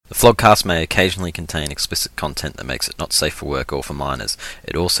The Flogcast may occasionally contain explicit content that makes it not safe for work or for minors.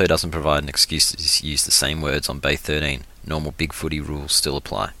 It also doesn't provide an excuse to use the same words on Bay 13. Normal Big Footy rules still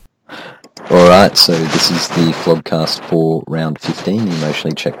apply. Alright, so this is the Flogcast for round 15. The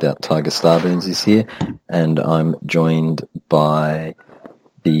emotionally checked out Tiger Starburns is here, and I'm joined by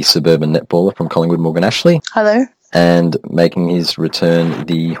the suburban netballer from Collingwood, Morgan Ashley. Hello. And making his return,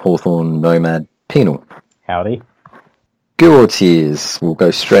 the Hawthorn nomad, Penal. Howdy. Goo or tears? We'll go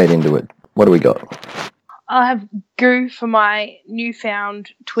straight into it. What do we got? I have goo for my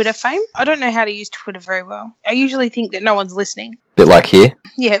newfound Twitter fame. I don't know how to use Twitter very well. I usually think that no one's listening. Bit like here?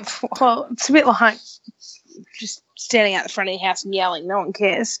 Yeah, well, it's a bit like just standing out the front of your house and yelling. No one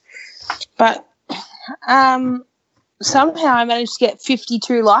cares. But somehow I managed to get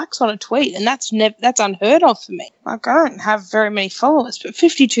 52 likes on a tweet, and that's unheard of for me. Like, I don't have very many followers, but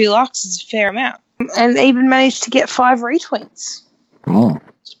 52 likes is a fair amount. And even managed to get 5 retweets. Mm.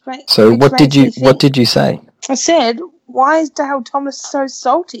 So what did you say? I said, why is Dale Thomas so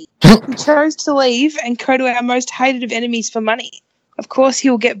salty? He chose to leave and go to our most hated of enemies for money. Of course he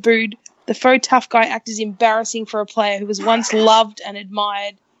will get booed. The faux tough guy act is embarrassing for a player who was once loved and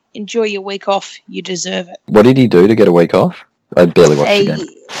admired. Enjoy your week off. You deserve it. What did he do to get a week off? I barely watched the game.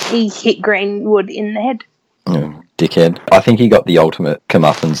 He hit Greenwood in the head. Dickhead. I think he got the ultimate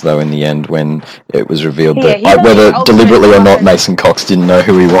comeuppance, though, in the end when it was revealed that, whether deliberately or not, Mason Cox didn't know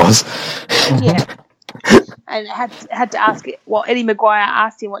who he was. Yeah. And had to ask it. Well, Eddie Maguire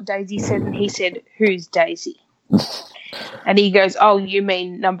asked him what Daisy said, and he said, "Who's Daisy?" And he goes, "Oh, you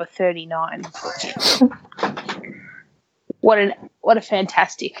mean number 39." What a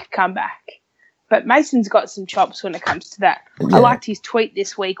fantastic comeback. But Mason's got some chops when it comes to that. Yeah. I liked his tweet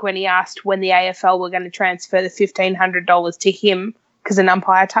this week when he asked when the AFL were going to transfer the $1,500 to him because an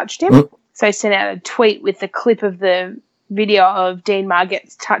umpire touched him. So he sent out a tweet with the clip of the video of Dean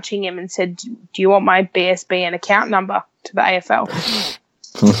Margetts touching him and said, "Do you want my BSB and account number?" to the AFL.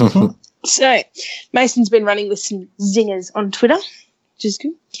 So Mason's been running with some zingers on Twitter, which is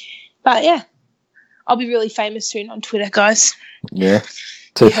good. But yeah, I'll be really famous soon on Twitter, guys. Yeah,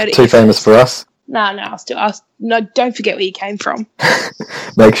 too famous for us. No, don't forget where you came from.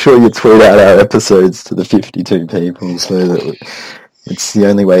 Make sure you tweet out our episodes to the 52 people so that it's the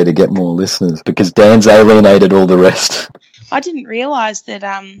only way to get more listeners, because Dan's alienated all the rest. I didn't realise that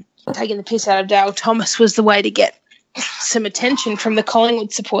taking the piss out of Dale Thomas was the way to get some attention from the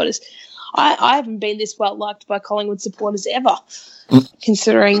Collingwood supporters. I haven't been this well liked by Collingwood supporters ever,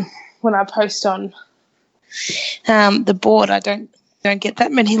 considering when I post on the board, I don't get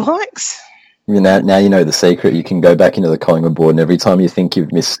that many likes. Now you know the secret. You can go back into the Collingwood board, and every time you think you've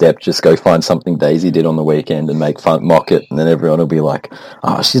misstepped, just go find something Daisy did on the weekend and mock it, and then everyone will be like,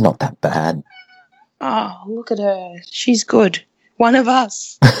 "Oh, she's not that bad." Oh, look at her. She's good. One of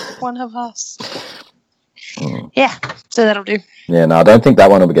us. One of us. Yeah, so that'll do. Yeah, no, I don't think that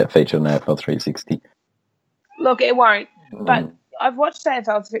one will get featured on AFL 360. Look, it won't, but I've watched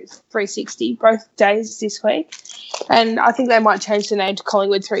AFL 360 both days this week, and I think they might change the name to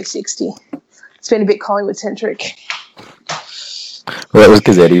Collingwood 360. It's been a bit Collingwood-centric. Well, that was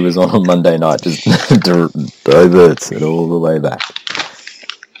because Eddie was on Monday night, just diverts it all the way back.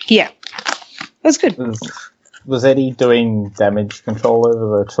 Yeah, that's good. Was Eddie doing damage control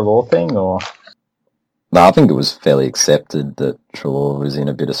over the Treloar thing, or...? No, I think it was fairly accepted that Treloar was in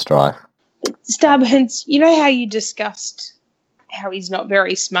a bit of strife. Starburns, you know how you discussed how he's not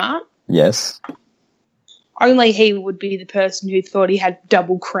very smart? Yes. Only he would be the person who thought he had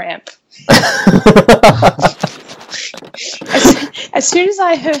double cramp. As soon as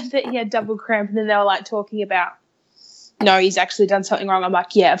I heard that he had double cramp, and then they were like talking about, no, he's actually done something wrong, I'm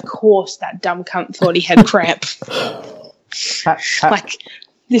like, yeah, of course that dumb cunt thought he had cramp. Like,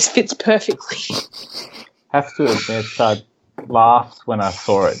 this fits perfectly. Have to admit, I laughed when I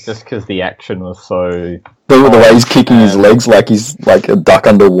saw it just because the action was so... The way he's kicking his legs like he's like a duck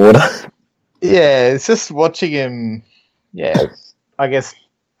underwater. Yeah, it's just watching him, I guess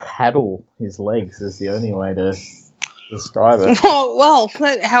paddle his legs is the only way to describe it. Oh, well,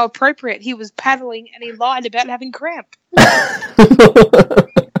 how appropriate. He was paddling and he lied about having cramp. But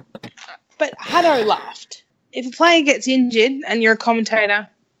Hutto laughed. If a player gets injured and you're a commentator,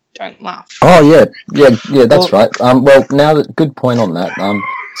 don't laugh. Oh, yeah, that's right. Well, now, good point on that.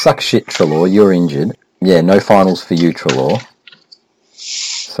 Suck shit, Treloar, you're injured. Yeah, no finals for you, Treloar.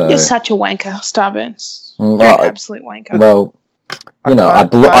 So, you're such a wanker, Starburns. You're an absolute wanker. Well, you know, I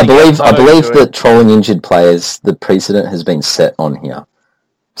believe that trolling injured players, the precedent has been set on here.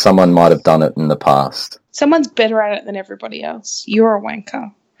 Someone might have done it in the past. Someone's better at it than everybody else. You're a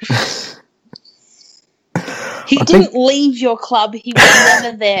wanker. He didn't leave your club. He was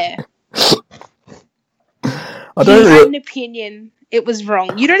never there. He had an opinion. It was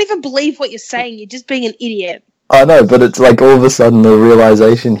wrong. You don't even believe what you're saying. You're just being an idiot. I know, but it's like all of a sudden the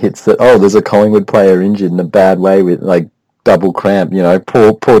realization hits that, there's a Collingwood player injured in a bad way with, like, double cramp. You know,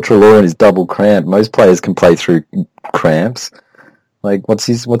 poor Treloar is double cramp. Most players can play through cramps. Like, what's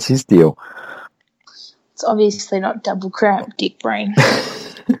his deal? It's obviously not double cramp, dick brain.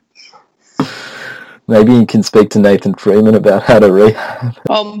 Maybe you can speak to Nathan Freeman about how to rehab.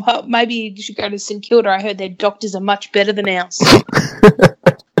 Maybe you should go to St Kilda. I heard their doctors are much better than ours.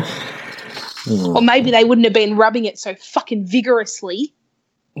 Or maybe they wouldn't have been rubbing it so fucking vigorously,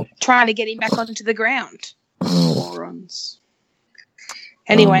 trying to get him back onto the ground. Morons.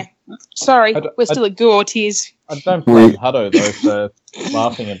 Anyway, sorry, we're still at Gore Tears. I don't blame Hutto, though, for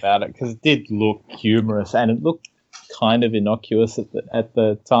laughing about it, because it did look humorous, and it looked kind of innocuous at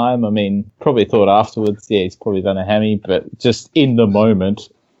the time. I mean, probably thought afterwards, he's probably done a hammy, but just in the moment,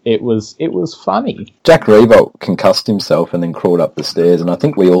 it was funny. Jack Revolt concussed himself and then crawled up the stairs, and I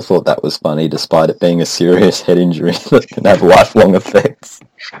think we all thought that was funny, despite it being a serious head injury that can have lifelong effects.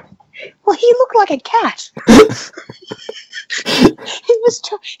 Well, he looked like a cat. He was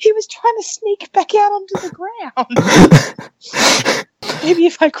trying to sneak back out onto the ground. Maybe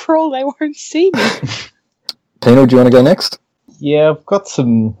if I crawl, they won't see me. Pino, do you want to go next? Yeah, I've got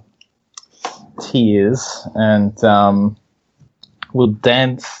some tears, and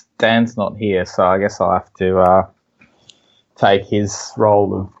Dan's not here, so I guess I'll have to take his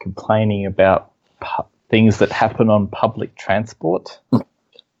role of complaining about things that happen on public transport.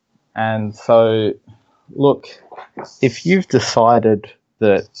 And so, look, if you've decided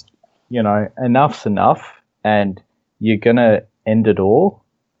that, enough's enough and you're going to end it all,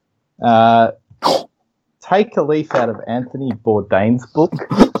 take a leaf out of Anthony Bourdain's book.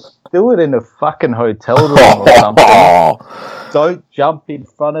 Do it in a fucking hotel room or something. Don't jump in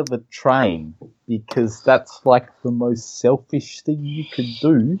front of a train, because that's like the most selfish thing you could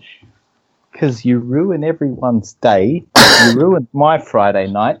do, because you ruin everyone's day. You ruined my Friday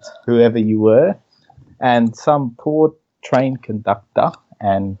night, whoever you were, and some poor train conductor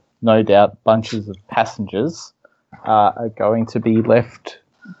and no doubt bunches of passengers are going to be left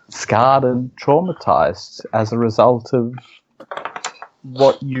scarred and traumatized as a result of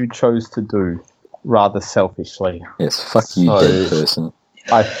what you chose to do rather selfishly. Yes, fuck you, dead person.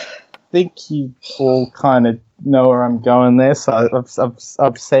 I think you all kind of know where I'm going there, so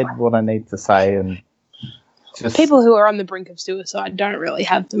I've said what I need to say, and just... People who are on the brink of suicide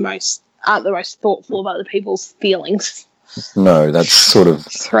aren't the most thoughtful about the people's feelings. No, that's sort of...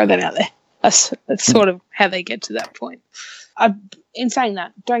 Throw that out there. That's sort of how they get to that point. In saying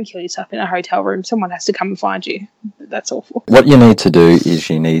that, don't kill yourself in a hotel room. Someone has to come and find you. That's awful. What you need to do is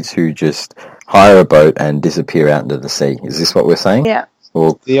you need to just hire a boat and disappear out into the sea. Is this what we're saying? Yeah.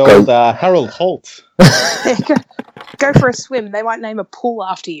 Or the old Harold Holt. Go for a swim. They might name a pool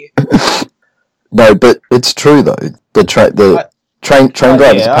after you. No, but it's true though. The train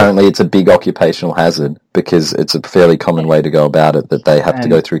drivers, apparently it's a big occupational hazard, because it's a fairly common way to go about it, that they have to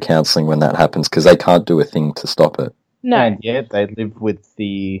go through counselling when that happens, because they can't do a thing to stop it. No. And yet they live with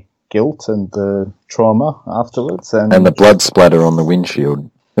the guilt and the trauma afterwards. And the blood splatter on the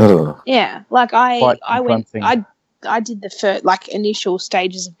windshield. Ugh. Yeah, like I did the first, initial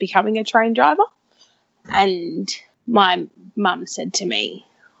stages of becoming a train driver, and my mum said to me,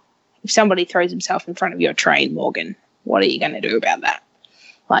 if somebody throws himself in front of your train, Morgan, what are you going to do about that?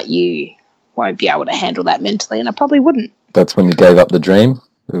 Like, you won't be able to handle that mentally, and I probably wouldn't. That's when you gave up the dream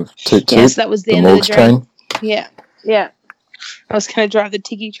of Toot Toot? Yes, that was the end of the dream. Yeah. I was going to drive the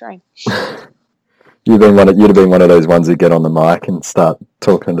Tiggy train. You'd have been one of those ones who get on the mic and start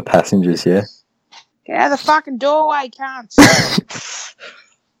talking to the passengers, yeah? Get out of the fucking doorway, cunts.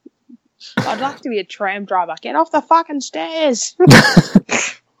 I'd like to be a tram driver. Get off the fucking stairs.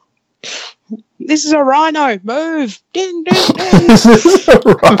 This is a rhino. Move. Ding, ding, ding. This is a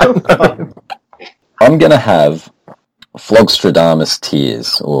rhino. I'm going to have Flogstradamus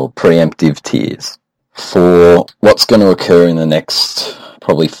tears, or preemptive tears, for what's going to occur in the next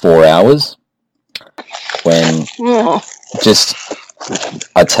probably 4 hours, when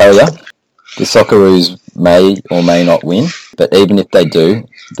I tell you, the Socceroos may or may not win, but even if they do,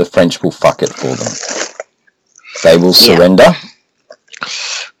 the French will fuck it for them. They will surrender,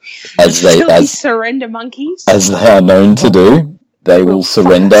 as surrender monkeys, as they are known to do. They will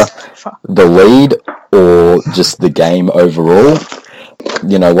surrender the lead or just the game overall.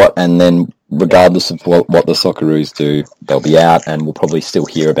 You know what? And then, regardless of what the Socceroos do, they'll be out, and we'll probably still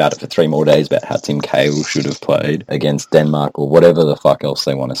hear about it for 3 more days about how Tim Cahill should have played against Denmark or whatever the fuck else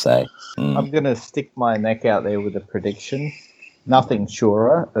they want to say. I'm going to stick my neck out there with a prediction. Nothing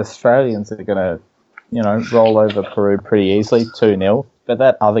surer. Australians are going to, roll over Peru pretty easily, 2-0. But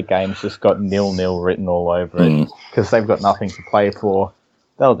that other game's just got 0-0 written all over it because they've got nothing to play for.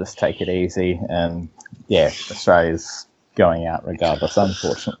 They'll just take it easy. And, yeah, Australia's going out regardless,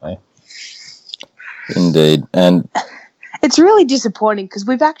 unfortunately. Indeed. And it's really disappointing because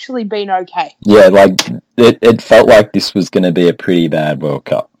we've actually been okay. Yeah, it felt like this was going to be a pretty bad World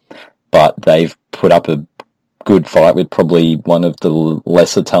Cup. But they've put up a good fight with probably one of the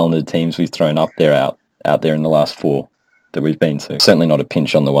lesser talented teams we've thrown up there out there in the last 4 that we've been to. Certainly not a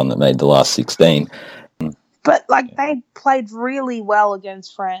pinch on the one that made the last 16. But, they played really well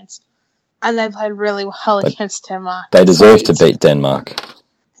against France. And they played really well against Denmark. They deserve to beat Denmark.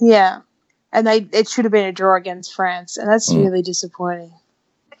 Yeah. And it should have been a draw against France. And that's really disappointing.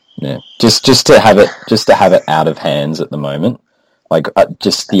 Yeah. Just to have it out of hands at the moment.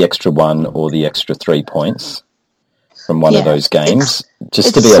 Just the extra 1 or the extra 3 points from one of those games,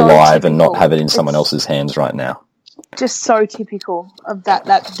 just to be alive and not have it in someone else's hands right now. Just so typical of that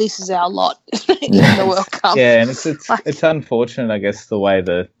this is our lot in the World Cup. Yeah, and it's unfortunate, I guess, the way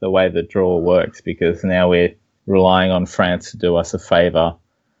the draw works, because now we're relying on France to do us a favour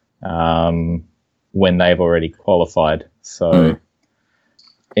when they've already qualified. So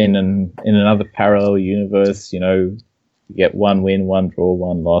in another parallel universe, you get 1 win, 1 draw,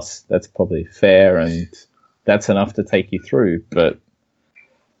 1 loss. That's probably fair, and that's enough to take you through. But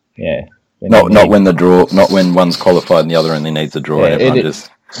yeah, not when one's qualified and the other only needs a draw. Yeah, it'd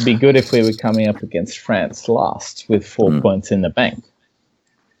be good if we were coming up against France last with 4 points in the bank.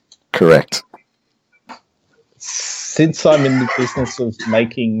 Correct. Since I'm in the business of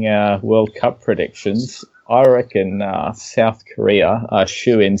making World Cup predictions, I reckon South Korea are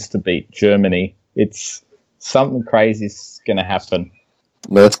shoo-ins to beat Germany. It's something crazy is going to happen.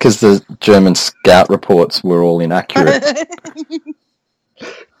 Well, that's because the German scout reports were all inaccurate.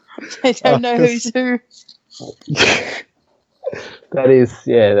 They don't know who's who.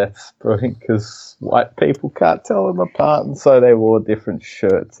 That's brilliant, because white people can't tell them apart, and so they wore different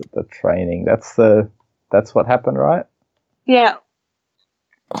shirts at the training. That's what happened, right? Yeah.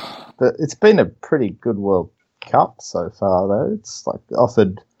 It's been a pretty good World Cup so far, though. It's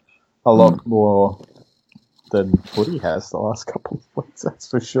offered a lot more than footy has the last couple of weeks, that's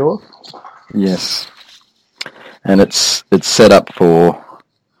for sure. Yes. And it's set up for...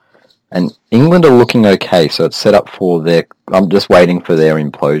 And England are looking okay, so it's set up for their... I'm just waiting for their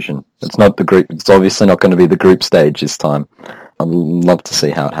implosion. It's not the group... It's obviously not going to be the group stage this time. I'd love to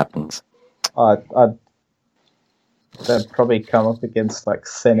see how it happens. They'd probably come up against,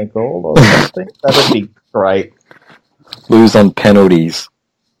 Senegal or something. That'd be great. Lose on penalties.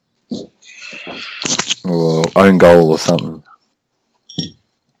 Or own goal or something.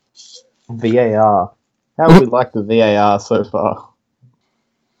 VAR. How would we like the VAR so far?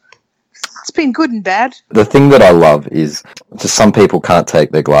 It's been good and bad. The thing that I love is just some people can't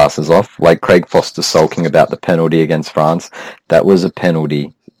take their glasses off. Like Craig Foster sulking about the penalty against France. That was a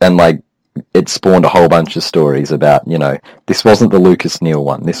penalty. And it spawned a whole bunch of stories about, this wasn't the Lucas Neal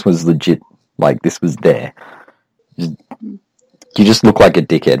one. This was legit. This was there. You just look like a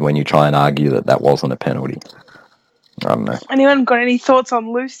dickhead when you try and argue that wasn't a penalty. I don't know. Anyone got any thoughts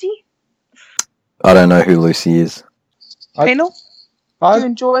on Lucy? I don't know who Lucy is. Penal? Do you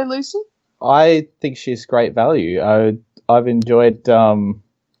enjoy Lucy? I think she's great value. I've enjoyed her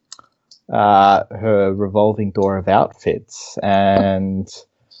revolving door of outfits, and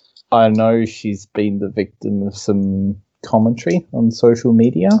I know she's been the victim of some commentary on social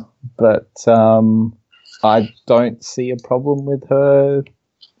media, but I don't see a problem with her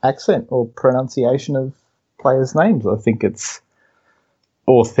accent or pronunciation of players' names. I think it's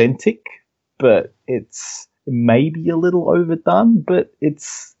authentic, but it's maybe a little overdone, but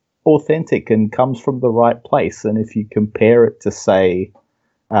it's authentic and comes from the right place. And if you compare it to, say,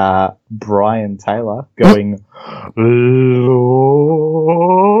 Brian Taylor going, Lord,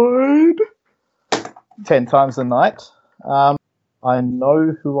 10 times a night, I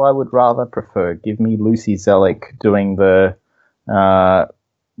know who I would rather prefer. Give me Lucy Zelic doing the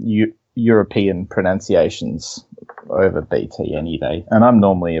European pronunciations over BT any day. And I'm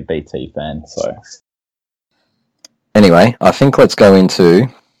normally a BT fan, so... Anyway, I think let's go into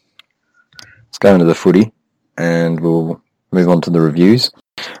the footy, and we'll move on to the reviews.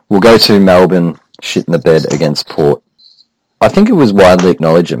 We'll go to Melbourne shitting the bed against Port. I think it was widely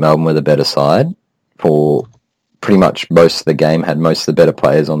acknowledged that Melbourne were the better side for pretty much most of the game, had most of the better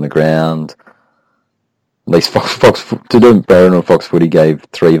players on the ground. At least Fox to do better on Fox Footy gave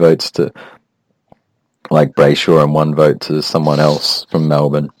 3 votes to Brayshaw and 1 vote to someone else from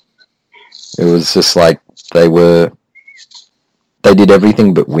Melbourne. It was just like they did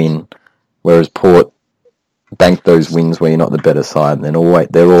everything but win, whereas Port bank those wins where you're not the better side, and then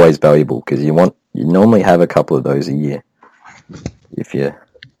they're always valuable because you normally have a couple of those a year if you're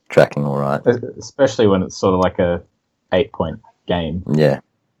tracking all right. Especially when it's sort of like a 8-point game. Yeah.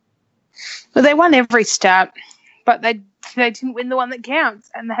 Well, they won every start, but they didn't win the one that counts,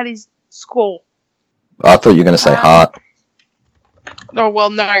 and they had his score. I thought you were going to say Hart. Oh well,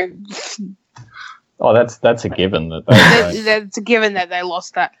 no. Oh, that's a given that It's a given that they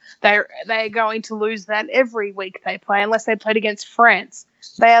lost that. They're going to lose that every week they play, unless they played against France.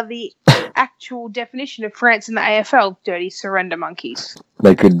 They are the actual definition of France in the AFL, dirty surrender monkeys.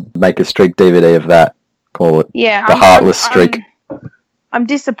 They could make a streak DVD of that. Call it the Heartless streak. I'm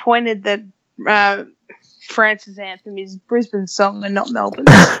disappointed that France's anthem is Brisbane's song and not Melbourne's.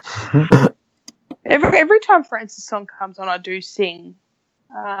 Every time France's song comes on, I do sing.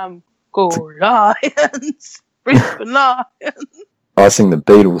 Go Lions, Brisbane Lions. I sing the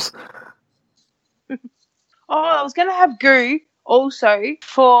Beatles. I was going to have Goo also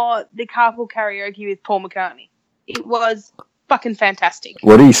for the carpool karaoke with Paul McCartney. It was fucking fantastic.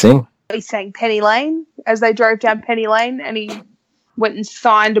 What do you sing? He sang Penny Lane as they drove down Penny Lane, and he went and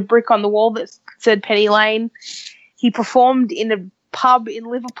signed a brick on the wall that said Penny Lane. He performed in a pub in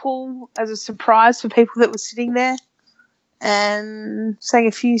Liverpool as a surprise for people that were sitting there, and sang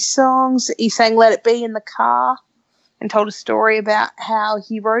a few songs. He sang Let It Be in the car and told a story about how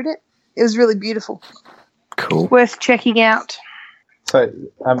he wrote it. It was really beautiful. Cool. Worth checking out. So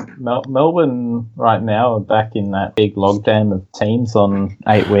Melbourne right now are back in that big logjam of teams on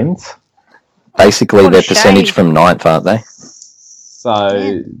 8 wins. Basically, their percentage from 9th, aren't they?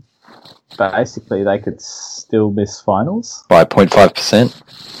 So basically, they could still miss finals. By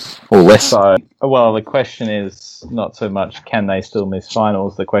 0.5% or less. So, well, the question is not so much can they still miss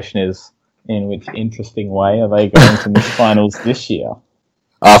finals, the question is in which interesting way are they going to miss finals this year?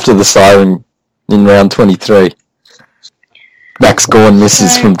 After the siren in round 23. Max Gorn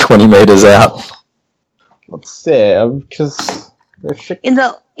misses from 20 metres out. What's there? Because in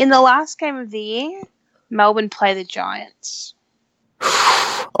the last game of the year, Melbourne play the Giants.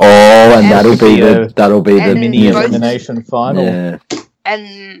 And that'll be the mini elimination final. Yeah.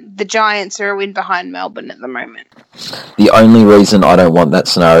 And the Giants are a win behind Melbourne at the moment. The only reason I don't want that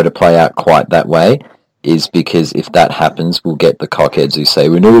scenario to play out quite that way is because if that happens, we'll get the cockheads who say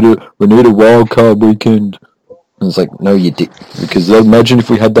we need a wild card weekend. And it's like, no, you dick. Because imagine if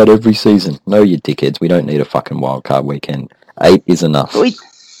we had that every season. No, you dickheads. We don't need a fucking wild card weekend. 8 is enough. We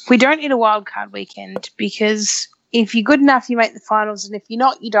don't need a wild card weekend because if you're good enough, you make the finals, and if you're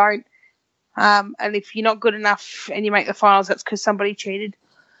not, you don't. And if you're not good enough and you make the finals, that's because somebody cheated.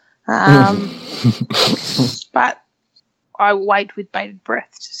 But I wait with bated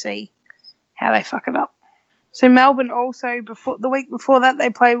breath to see how they fuck it up. So Melbourne also, the week before that,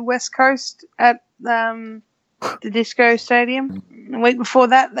 they played West Coast at the Disco Stadium. The week before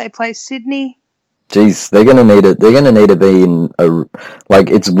that, they play Sydney. Jeez, they're gonna need it. They're gonna need to be in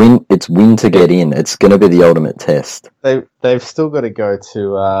it's win to get in. It's gonna be the ultimate test. They've still got to go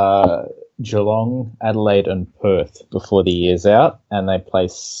to Geelong, Adelaide, and Perth before the year's out, and they play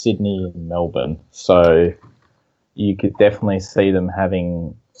Sydney and Melbourne. So you could definitely see them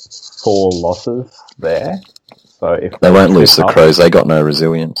having 4 losses there. So if they won't lose the Crows, they got no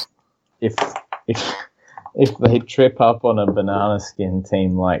resilience. If they trip up on a banana skin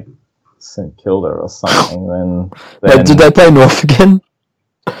team like St Kilda or something, then did they play North again?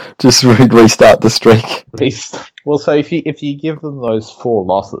 Just restart the streak. Well, so if you give them those 4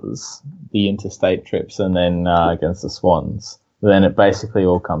 losses, the interstate trips, and then against the Swans, then it basically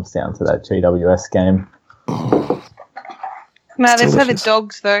all comes down to that GWS game. No, they play the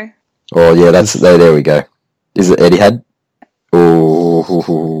Dogs though. Oh yeah, there we go. Is it Etihad?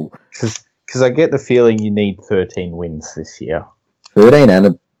 Oh, because I get the feeling you need 13 wins this year. 13 and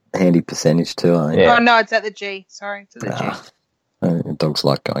a handy percentage too, I think. Yeah. Oh no, it's at the G. Sorry, it's at the G. Dogs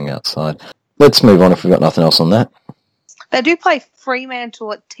like going outside. Let's move on if we've got nothing else on that. They do play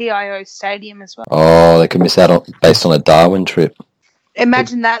Fremantle at TIO Stadium as well. Oh, they could miss out based on a Darwin trip.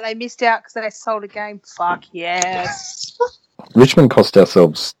 Imagine that. They missed out because they sold a game. Fuck yes. Richmond cost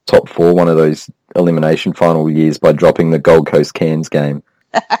ourselves top 4 one of those elimination final years by dropping the Gold Coast Cairns game.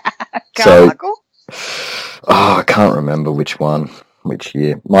 Carmichael? I can't remember which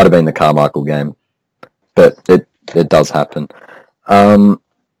year. Might have been the Carmichael game. But it does happen.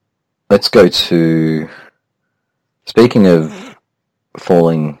 Let's go to... Speaking of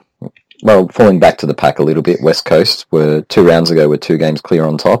falling back to the pack a little bit, West Coast 2 rounds ago were 2 games clear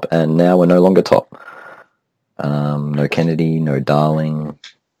on top, and now we're no longer top. No Kennedy, no Darling.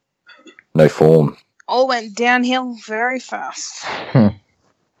 no form. All went downhill very fast.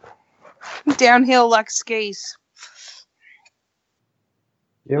 Downhill like skis.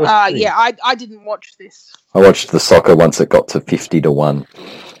 I didn't watch this. I watched the soccer once it got to 50-1,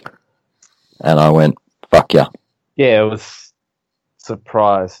 and I went, fuck yeah. Yeah, I was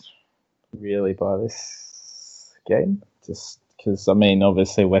surprised, really, by this game. Just because, I mean,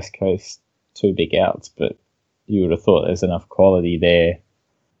 obviously West Coast, 2 big outs, but you would have thought there's enough quality there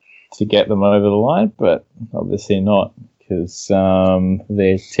to get them over the line, but obviously not, because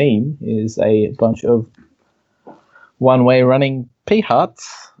their team is a bunch of one-way running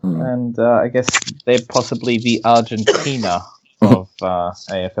peanuts, and I guess they're possibly the Argentina of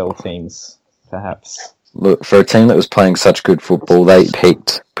AFL teams, perhaps. Look, for a team that was playing such good football, they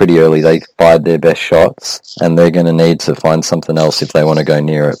peaked pretty early. They fired their best shots, and they're going to need to find something else if they want to go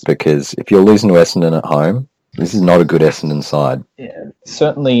near it, because if you're losing to Essendon at home, this is not a good Essendon side. Yeah,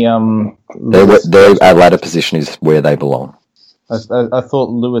 certainly. Their ladder position is where they belong. I thought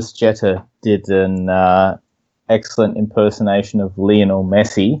Lewis Jetta did an excellent impersonation of Lionel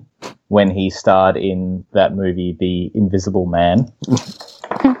Messi when he starred in that movie, The Invisible Man.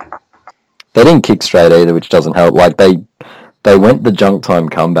 They didn't kick straight either, which doesn't help. Like they went the junk time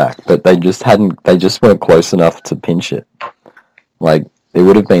comeback, but they just weren't close enough to pinch it. Like, it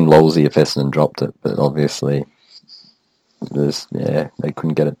would have been lolsy if Essendon dropped it, but obviously they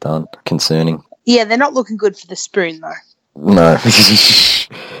couldn't get it done. Concerning. Yeah, they're not looking good for the spoon though. No.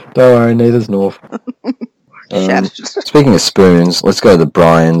 Don't worry, neither's North. Speaking of spoons, let's go to the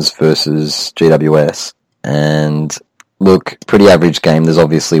Bryans versus GWS. And look, pretty average game. There's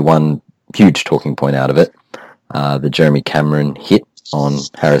obviously one huge talking point out of it. The Jeremy Cameron hit on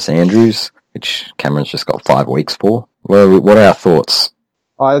Harris Andrews, which Cameron's just got 5 weeks for. What are our thoughts?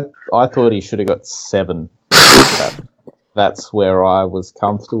 I thought he should have got 7. That's where I was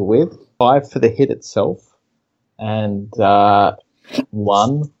comfortable with. 5 for the hit itself, and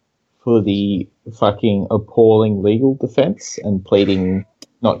 1 for the fucking appalling legal defence and pleading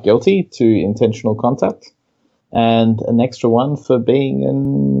not guilty to intentional contact, and an extra 1 for being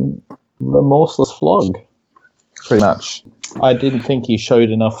a remorseless flog, pretty much. I didn't think he showed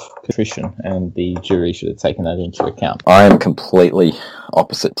enough contrition, and the jury should have taken that into account. I am completely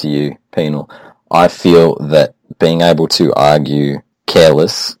opposite to you, Penal. I feel that being able to argue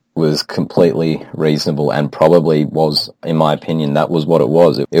careless was completely reasonable, and probably was, in my opinion, that was what it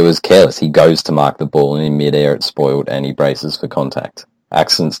was. It was careless. He goes to mark the ball, and in midair it's spoiled, and he braces for contact.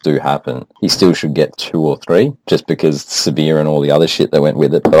 Accidents do happen. He still should get 2 or 3, just because severe and all the other shit that went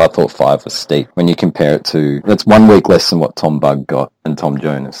with it. But I thought 5 was steep. When you compare it to, that's 1 week less than what Tom Bugg got and Tom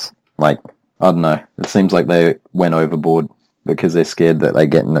Jonas. Like, I don't know. It seems like they went overboard because they're scared that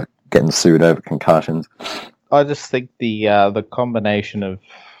they're getting sued over concussions. I just think the combination of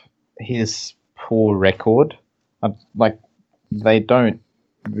his poor record, they don't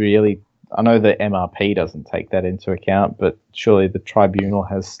really. I know the MRP doesn't take that into account, but surely the tribunal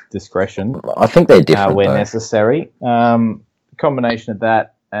has discretion. I think they're different where though. Necessary. The combination of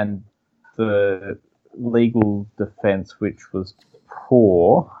that and the legal defence, which was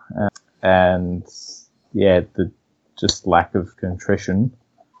poor, and the just lack of contrition,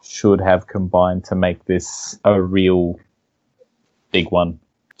 should have combined to make this a real big one.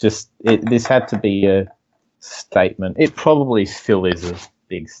 This had to be a statement. It probably still is a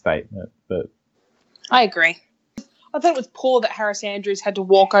big statement, but I agree. I thought it was poor that Harris Andrews had to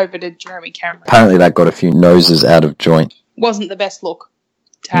walk over to Jeremy Cameron. Apparently that got a few noses out of joint. Wasn't the best look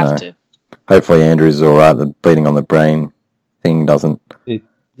to have to. Hopefully Andrews is alright. The bleeding on the brain thing doesn't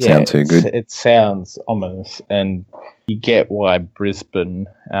sound too good. It sounds ominous, and you get why Brisbane,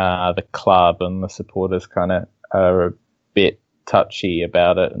 the club and the supporters kind of are a bit touchy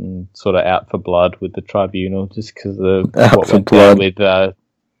about it and sort of out for blood with the tribunal, just because of what went down with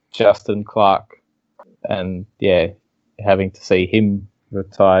Justin Clark, and having to see him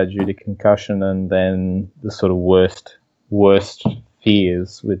retire due to concussion, and then the sort of worst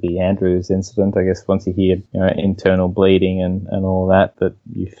fears with the Andrews incident. I guess once you hear internal bleeding and all that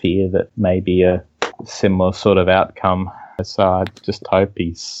you fear that maybe a similar sort of outcome. So I just hope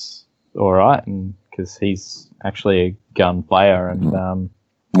he's all right, and because he's actually a gun player, and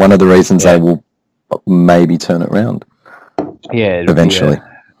one of the reasons they will maybe turn it around. Yeah, eventually.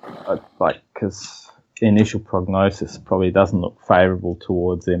 Because initial prognosis probably doesn't look favourable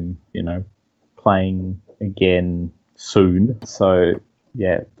towards him, playing again soon. So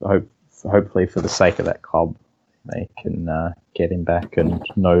hopefully for the sake of that club, they can get him back and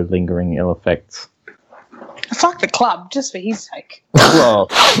no lingering ill effects. Fuck the club, just for his sake. Well,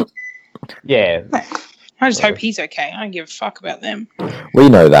 yeah. I just hope he's okay. I don't give a fuck about them. We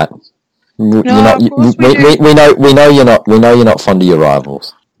know that. You're No, not, of course we do. we know you're not. We know you're not fond of your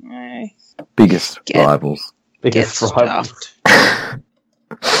rivals. No. Biggest rivals. Biggest Get rivals. stuffed.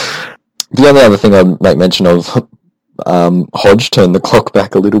 The only other thing I'd make mention of, Hodge turned the clock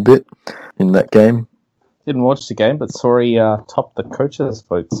back a little bit in that game. Didn't watch the game, but saw he topped the coaches'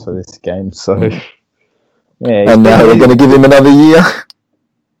 votes for this game. So, yeah. And now we're going to give him another year.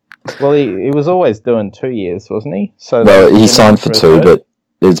 Well, he was always doing 2 years, wasn't he? So Well, he signed for 2, but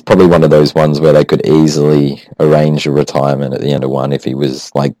it's probably one of those ones where they could easily arrange a retirement at the end of 1 if he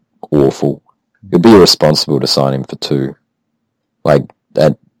was, like, awful. It would be irresponsible to sign him for 2. Like,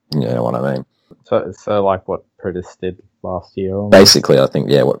 that, you know what I mean? So like what Pritis did last year. Almost. Basically, I think,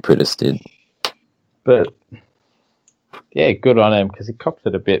 yeah, what Pritis did. But, yeah, good on him, because he copped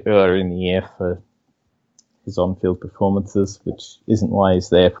it a bit earlier in the year for his on-field performances, which isn't why he's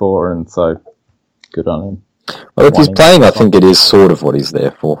there for, and so good on him. Well, if he's playing, I think it is sort of what he's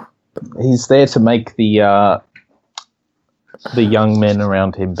there for. He's there to make the young men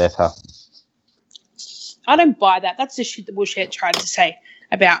around him better. I don't buy that. That's the shit that Bushhead tried to say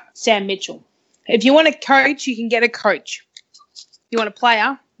about Sam Mitchell. If you want a coach, you can get a coach. If you want a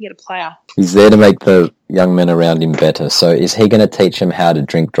player, you get a player. He's there to make the young men around him better. So is he going to teach them how to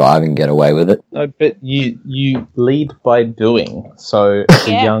drink, drive, and get away with it? No, but you lead by doing. So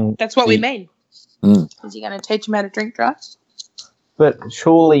that's what we mean. Is he going to teach them how to drink, drive? But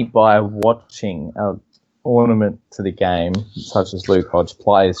surely by watching an ornament to the game, such as Luke Hodge,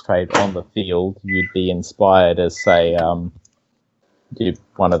 players trade on the field, you'd be inspired as, say, you're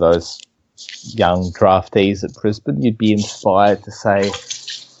one of those young draftees at Brisbane, you'd be inspired to say,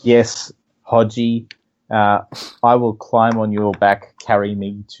 yes, Hodgie, I will climb on your back, carry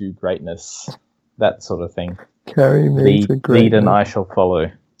me to greatness. That sort of thing. Carry me to greatness. Lead and I shall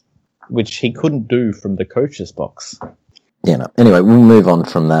follow. Which he couldn't do from the coach's box. Yeah, no. Anyway, we'll move on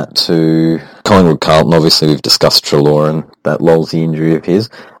from that to Collingwood Carlton. Obviously, we've discussed Treloar and that lolsy injury of his.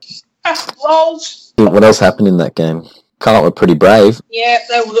 Lols. What else happened in that game? Carlton were pretty brave. Yeah,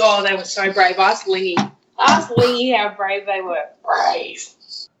 they were so brave. Ask Lingy how brave they were. Brave.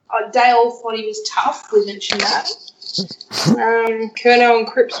 Dale thought he was tough. We mentioned that. Curnow and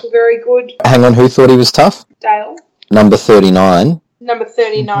Cripps were very good. Hang on, who thought he was tough? Dale. Number 39. Number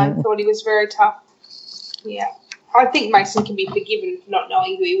 39 thought he was very tough. Yeah. I think Mason can be forgiven for not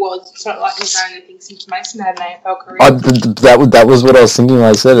knowing who he was. It's not like he's known anything since Mason had an AFL career. That was what I was thinking when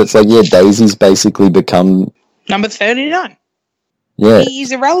I said it. It's like, yeah, Daisy's basically become... Number 39. Yeah. He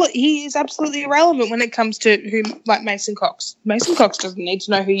is absolutely irrelevant when it comes to who, like Mason Cox. Mason Cox doesn't need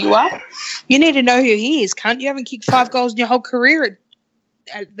to know who you are. You need to know who he is, cunt. You haven't kicked 5 goals in your whole career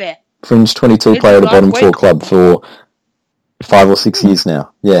at there. Fringe 22 player at the bottom 4 club for 5 or 6 years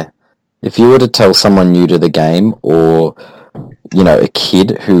now. Yeah. If you were to tell someone new to the game or, you know, a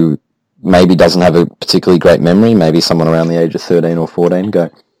kid who maybe doesn't have a particularly great memory, maybe someone around the age of 13 or 14,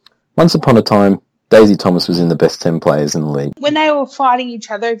 go, once upon a time, Daisy Thomas was in the best 10 players in the league. When they were fighting each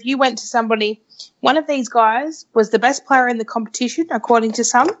other, if you went to somebody, one of these guys was the best player in the competition, according to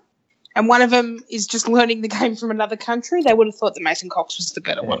some, and one of them is just learning the game from another country, they would have thought that Mason Cox was the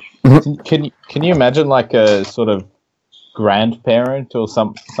better one. Can you imagine like a sort of grandparent or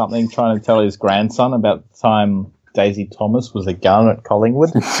something trying to tell his grandson about the time Daisy Thomas was a gun at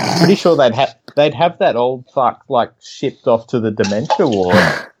Collingwood? Pretty sure they'd have that old fuck like shipped off to the dementia ward.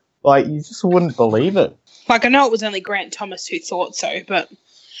 Like, you just wouldn't believe it. Like, I know it was only Grant Thomas who thought so, but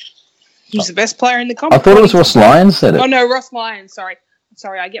he's the best player in the competition. I thought it was Ross Lyons said it. Oh no, Ross Lyons. Sorry,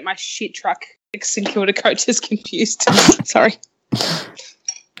 I get my shit truck St Kilda coaches confused. Sorry.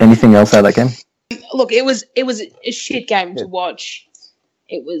 Anything else out of that game? Look, it was a shit game to watch.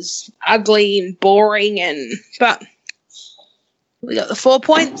 It was ugly and boring, but we got the 4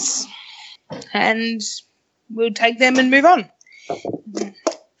 points, and we'll take them and move on.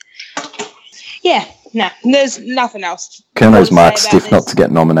 Yeah, no, there's nothing else. Curnow's mark stiff not to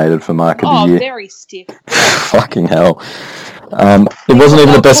get nominated for Mark of the Year. Oh, very stiff. Fucking hell. It wasn't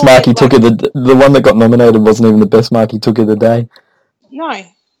even the best mark he took of the one that got nominated wasn't even the best mark he took of the day. No.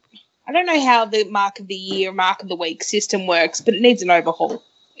 I don't know how the Mark of the Year, Mark of the Week system works, but it needs an overhaul.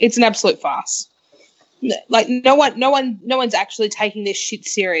 It's an absolute farce. Like, no one's actually taking this shit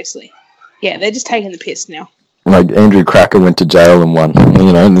seriously. Yeah, they're just taking the piss now. Like, Andrew Cracker went to jail and won,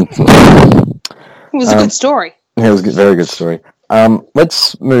 you know. It was a good story. Yeah, it was a very good story.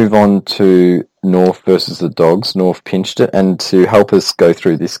 Let's move on to North versus the Dogs. North pinched it, and to help us go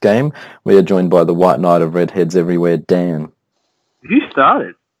through this game, we are joined by the White Knight of Redheads Everywhere, Dan. Who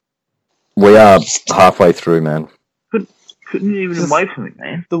started? We are halfway through, man. Couldn't even wait for me,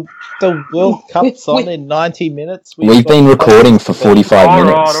 man. The World Cup's on in 90 minutes. We've been recording for 45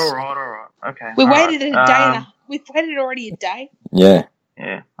 minutes. All right. Okay. We all waited right. a day and we've waited already a day. Yeah.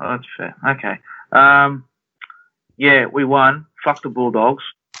 Yeah, well, that's fair. Okay. Yeah, we won. Fuck the Bulldogs.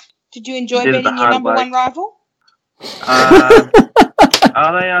 Did you enjoy Did it beating the your hard number way. one rival?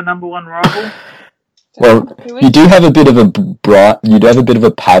 Are they our number one rival? Well, Who you is? do have a bit of a bit of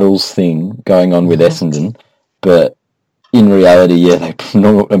a paddles thing going on with Essendon, but in reality, yeah,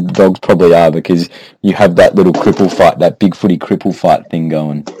 Dogs probably are, because you have that little cripple fight, that big footy cripple fight thing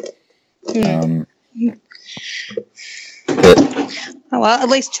going. But Oh well, at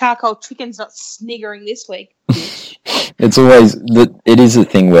least Charcoal Chicken's not sniggering this week. it's always it is a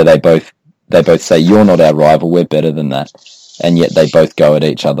thing where they both say, you're not our rival, we're better than that, and yet they both go at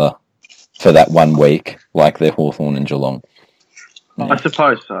each other for that 1 week, like they're Hawthorn and Geelong. I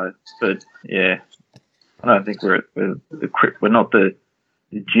suppose so, but yeah, I don't think we're not the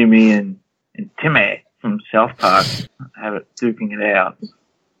Jimmy and Timmy from South Park have it duking it out.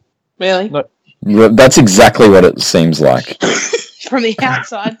 Really? No. That's exactly what it seems like. From the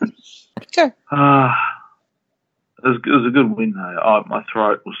outside. Go. It was a good win though. My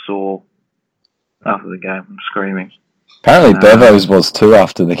throat was sore after the game from screaming. Apparently Bevo's was too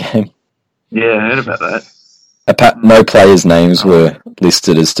after the game. Yeah, I heard about that. No players' names were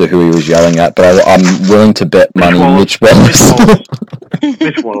listed as to who he was yelling at, but I'm willing to bet money Mitch Wallace.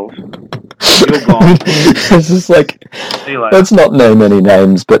 Mitch Wallace. You're gone. It's just like, See you later. let's not name any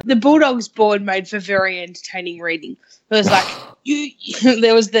names, but The Bulldogs board made for very entertaining reading. It was like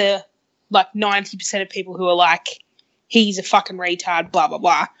there was the 90% of people who were like, he's a fucking retard, blah blah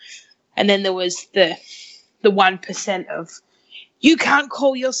blah, and then there was the 1% of, you can't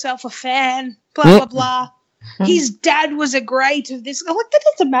call yourself a fan, blah blah blah. His dad was a great of this. I'm like, that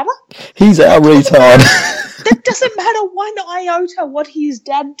doesn't matter. he's our retard. That doesn't matter one iota. What his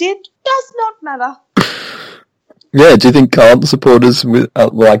dad did does not matter. Yeah, do you think Carlton supporters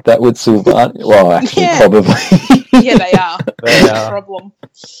like that with Silvani? Well, actually, Yeah. probably. Yeah, they are. They That's are. the problem.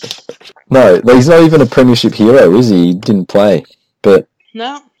 No, he's not even a premiership hero, is he? He didn't play, but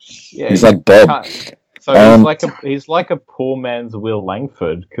No. Yeah, he's like Bob. can't- So he's like a poor man's Will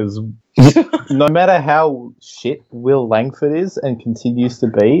Langford, because no matter how shit Will Langford is and continues to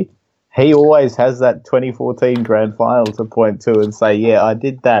be, he always has that 2014 grand final to point to and say, yeah, I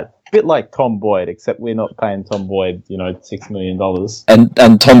did that. A bit like Tom Boyd, except we're not paying Tom Boyd, $6 million.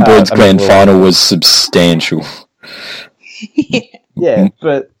 And Tom Boyd's I mean, grand Will- final was substantial. Yeah,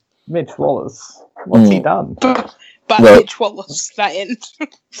 but Mitch Wallace, what's he done? But Well- Mitch Wallace, that end.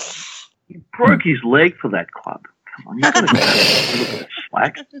 He broke his leg for that club. Come on, you've got to get a little bit of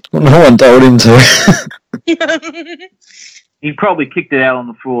slack. No one told him to. He probably kicked it out on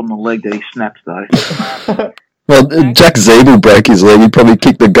the floor on the leg that he snapped though. Well, Jack Zeeble broke his leg. He probably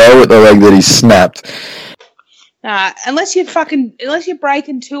kicked the goal at the leg that he snapped. Unless you're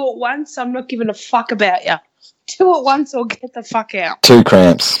breaking two at once, I'm not giving a fuck about you. Two at once or get the fuck out. 2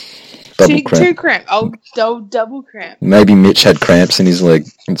 cramps. Double cramp. Two cramp. Oh, double cramp. Maybe Mitch had cramps in his leg.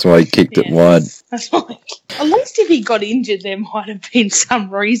 That's why he kicked it Yeah. wide. That's like, at least if he got injured, there might have been some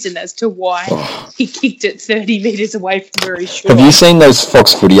reason as to why he kicked it 30 metres away from where he should Have you seen those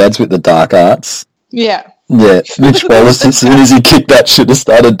Fox footy ads with the dark arts? Yeah. Yeah, Mitch Wallace, as soon as he kicked that, should have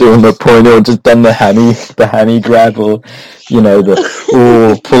started doing the pointer or just done the hammy grab, or,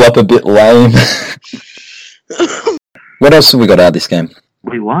 pull up a bit lame. What else have we got out of this game?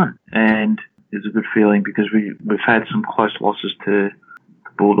 We won, and it's a good feeling because we've had some close losses to the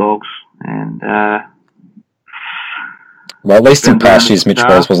Bulldogs, and Well, at least in Brown past years, Mitch Star.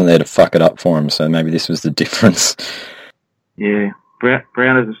 Wallace wasn't there to fuck it up for him, so maybe this was the difference. yeah,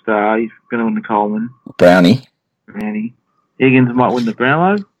 Brown is a star. He's going to win the Coleman. Brownie. Brownie. Higgins might win the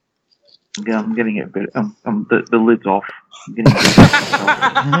Brownlow. I'm getting it, but the lid's off. I'm getting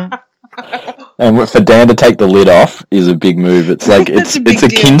it. And for Dan to take the lid off is a big move. It's like That's it's a big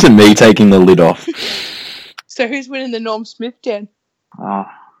it's akin to me taking the lid off. So who's winning the Norm Smith, Dan? Oh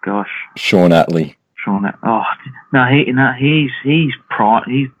gosh, Sean Atley. Sean. He's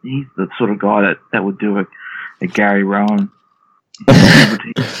the sort of guy that would do a Gary Rowan.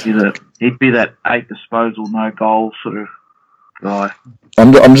 He'd be that 8 disposal, no goal sort of guy.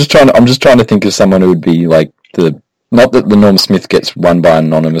 I'm just trying to think of someone who would be like not that the Norm Smith gets won by an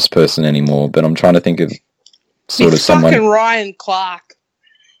anonymous person anymore, but I'm trying to think of sort of It's someone. fucking Ryan Clark.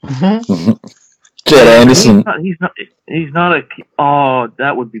 Jed Anderson. He's not a. Oh,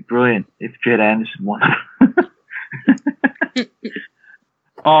 that would be brilliant if Jed Anderson won.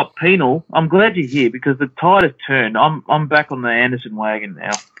 Oh, Penal. I'm glad you're here because the tide has turned. I'm back on the Anderson wagon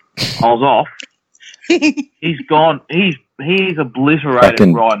now. I was off. He's gone. He's obliterated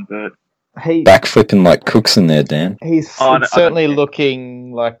Fucking- Ryan Burt. backflipping like cooks in there, Dan. He's certainly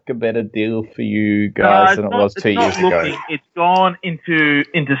looking like a better deal for you guys than it was 2 years ago. It's gone into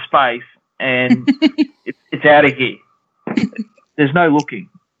space, and it's out of here. There's no looking.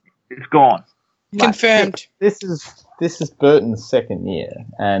 It's gone. Confirmed. This is Burton's second year,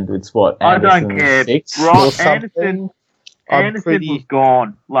 and it's what, I don't care. Sixth or Ross something? Anderson was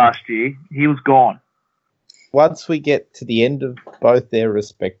gone last year. He was gone. Once we get to the end of both their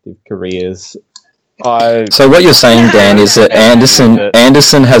respective careers, So what you're saying, Dan, is that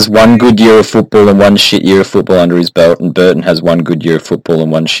Anderson has 1 good year of football and 1 shit year of football under his belt, and Burton has 1 good year of football and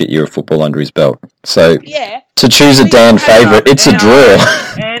 1 shit year of football under his belt. So to choose a Dan favourite, it's a draw.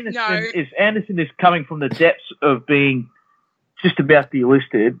 Anderson is coming from the depths of being just about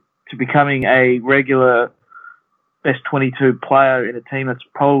delisted to becoming a regular best 22 player in a team that's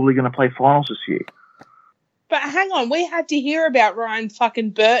probably going to play finals this year. But hang on, we had to hear about Ryan fucking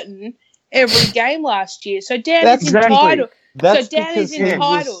Burton every game last year. So Dan is entitled. Go for it, Dan.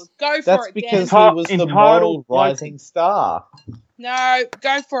 That's because he was the moral rising star. No,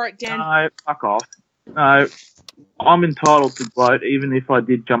 go for it, Dan. No, fuck off. No, I'm entitled to vote, even if I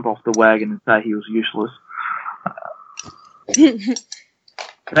did jump off the wagon and say he was useless.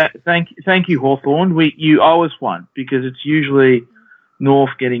 Thank you, Hawthorn. You owe us one, because it's usually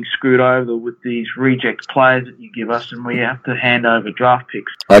North getting screwed over with these reject players that you give us, and we have to hand over draft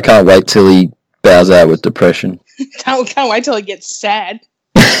picks. I can't wait till he bows out with depression. Can't wait till he gets sad.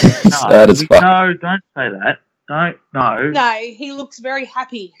 Sad as fuck. No, don't say that. No. No, he looks very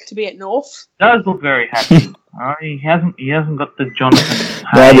happy to be at North. He does look very happy. He hasn't got the Jonathan.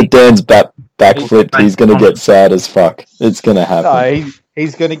 Now that Dan's backflip, he's going to get sad as fuck. It's going to happen. No,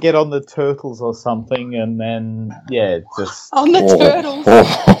 he's going to get on the turtles or something, and then, just... On the turtles?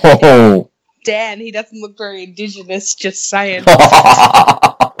 Oh. Dan, he doesn't look very indigenous, just saying.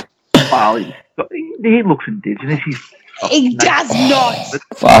 Well, he looks indigenous. He does not.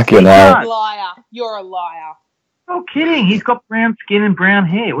 Fucking hell. You're a liar. You're a liar. No kidding. He's got brown skin and brown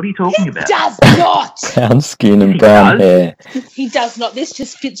hair. What are you talking about? He does not. Brown skin and brown hair. He does not. This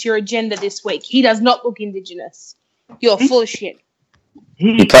just fits your agenda this week. He does not look indigenous. You're full of shit.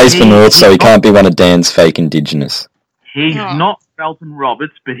 He plays for North, so he can't be one of Dan's fake indigenous. He's not Felton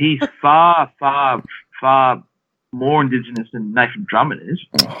Roberts, but he's far, far, far more indigenous than Nathan Drummond is.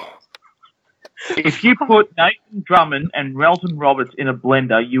 If you put Nathan Drummond and Relton Roberts in a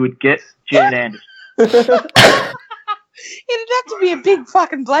blender, you would get Jed Anderson. It'd have to be a big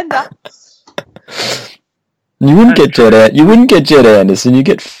fucking blender. You wouldn't get Jed Anderson. You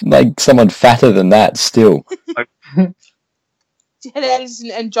get like someone fatter than that still. Jed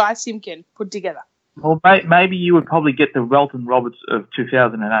Anderson and Jai Simpkin put together. Well, maybe you would probably get the Relton Roberts of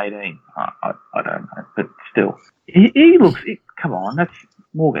 2018. I don't know, but still, he looks. Come on, that's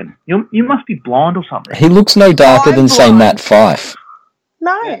Morgan. You must be blind or something. He looks no darker than say Matt Fife.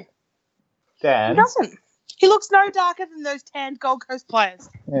 No, Dan. He doesn't. He looks no darker than those tanned Gold Coast players.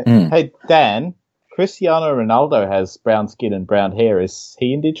 Hey, Dan. Cristiano Ronaldo has brown skin and brown hair. Is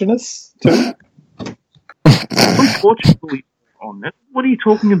he indigenous too? Unfortunately, on that. What are you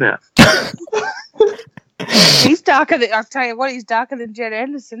talking about? He's darker than. I'll tell you what. He's darker than Jed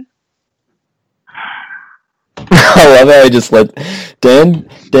Anderson. I love how he just let Dan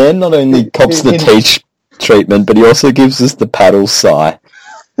not only cops the teach treatment, but he also gives us the paddle sigh.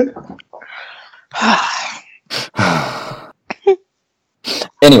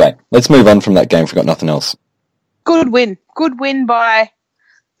 Anyway, let's move on from that game. We've got nothing else. Good win. Good win by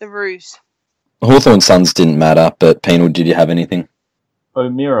the Roos. Hawthorn Suns didn't matter, but Penal, did you have anything?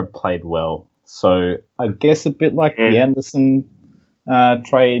 O'Meara played well, so I guess a bit like the Anderson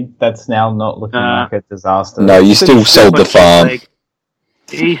trade, that's now not looking like a disaster. No, you still sold the farm.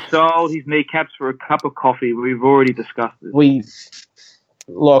 He sold his kneecaps for a cup of coffee. We've already discussed this.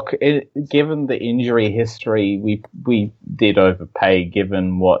 Given the injury history, we did overpay,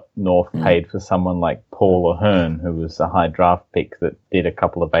 given what North paid for someone like Paul Ahern, who was a high draft pick that did a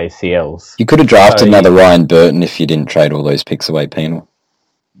couple of ACLs. You could have drafted another Ryan Burton if you didn't trade all those picks away, Penal.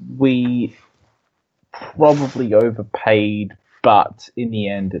 We probably overpaid, but in the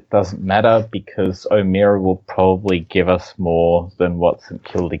end it doesn't matter because O'Meara will probably give us more than what St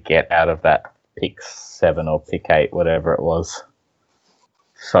Kilda get out of that pick 7 or pick 8, whatever it was.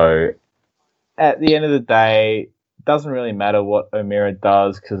 So, at the end of the day, it doesn't really matter what O'Meara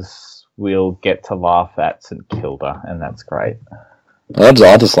does because we'll get to laugh at St Kilda, and that's great. I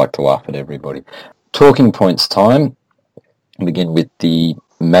just like to laugh at everybody. Talking points time. I'll begin with the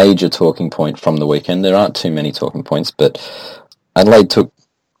major talking point from the weekend. There aren't too many talking points, but Adelaide took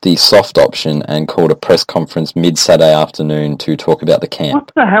the soft option and called a press conference mid-Saturday afternoon to talk about the camp.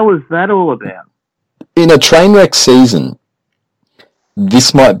 What the hell is that all about? In a train wreck season,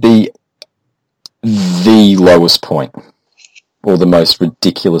 this might be the lowest point, or the most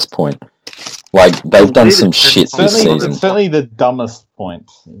ridiculous point. Like, they've done some shit this season. Certainly the dumbest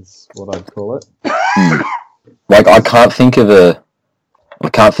point is what I'd call it. Like, I can't think of a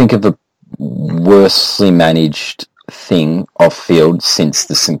worsely managed thing off field since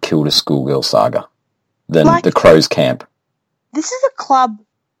the St Kilda schoolgirl saga than the Crows camp. This is a club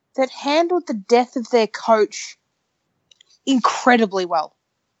that handled the death of their coach incredibly well.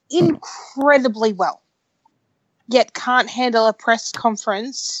 Incredibly well. Yet can't handle a press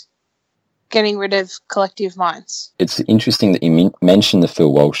conference getting rid of Collective Minds. It's interesting that you mentioned the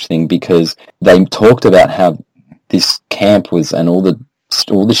Phil Walsh thing, because they talked about how this camp was, and all the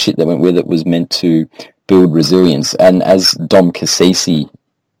shit that went with it was meant to build resilience. And as Dom Cassisi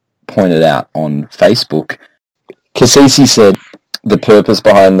pointed out on Facebook, Cassisi said the purpose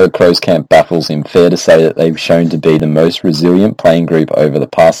behind the Crows camp baffles him. Fair to say that they've shown to be the most resilient playing group over the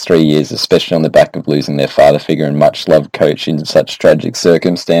past 3 years, especially on the back of losing their father figure and much-loved coach in such tragic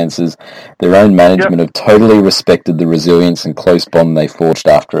circumstances. Their own management have totally respected the resilience and close bond they forged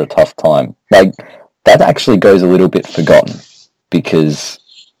after a tough time. Like, that actually goes a little bit forgotten, because,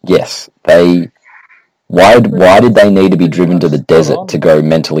 yes, why did they need to be driven to the desert to go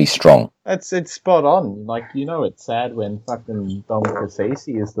mentally strong? It's spot on. Like, you know, it's sad when fucking Dom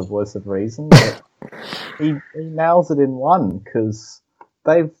Cassisi is the voice of reason, but he nails it in one, because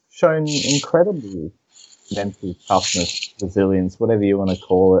they've shown incredible mental toughness, resilience, whatever you want to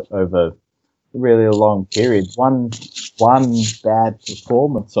call it, over really a long period. One bad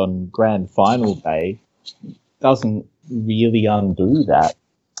performance on grand final day doesn't really undo that.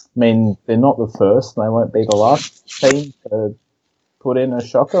 I mean, they're not the first, and they won't be the last team to put in a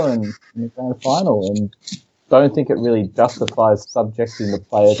shocker in the grand final, and don't think it really justifies subjecting the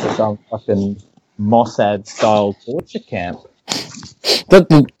player to some fucking Mossad-style torture camp.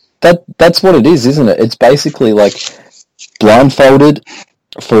 That's what it is, isn't it? It's basically like blindfolded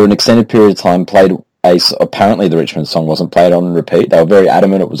for an extended period of time, played apparently the Richmond song wasn't played on repeat. They were very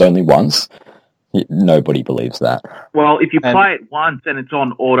adamant it was only once. Nobody believes that. Well, if you play it once and it's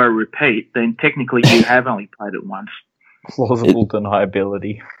on auto repeat, then technically you have only played it once. Plausible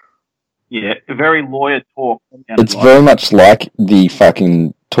deniability. Yeah, very lawyer talk. It's very much like the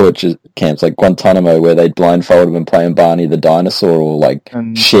fucking torture camps, like Guantanamo, where they'd blindfold him and play him Barney the dinosaur, or like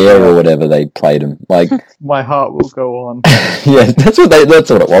Cher or whatever they played him. Like, my heart will go on. Yeah, that's what it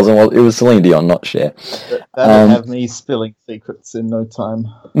was. It was Celine Dion, not Cher. That'll have me spilling secrets in no time.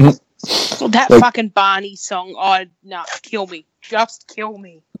 Well, that fucking Barney song, kill me. Just kill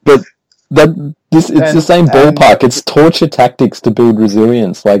me. But it's the same ballpark. It's torture tactics to build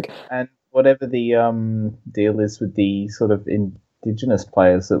resilience. And whatever the deal is with the sort of Indigenous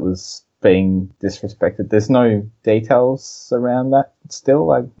players that was being disrespected, there's no details around that still.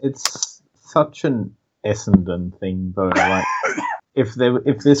 Like, it's such an Essendon thing, though. Like, if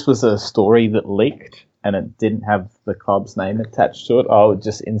this was a story that leaked and it didn't have the club's name attached to it, I would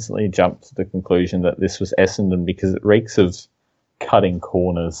just instantly jump to the conclusion that this was Essendon, because it reeks of cutting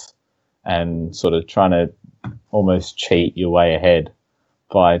corners and sort of trying to almost cheat your way ahead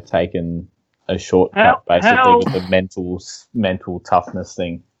by taking a shortcut, basically, with the mental toughness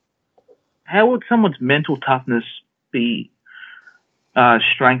thing. How would someone's mental toughness be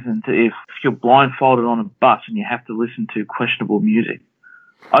strengthened if you're blindfolded on a bus and you have to listen to questionable music?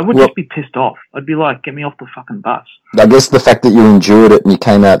 I would just be pissed off. I'd be like, get me off the fucking bus. I guess the fact that you endured it and you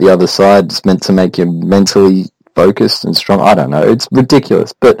came out the other side is meant to make you mentally focused and strong. I don't know. It's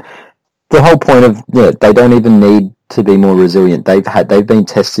ridiculous. But the whole point of, they don't even need to be more resilient. They've been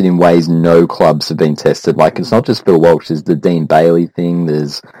tested in ways no clubs have been tested. Like, it's not just Phil Walsh. There's the Dean Bailey thing.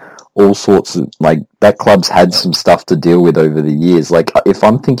 There's all sorts of, like, that club's had some stuff to deal with over the years. Like, if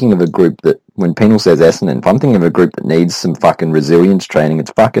I'm thinking of a group that, when Penal says Essendon, if I'm thinking of a group that needs some fucking resilience training,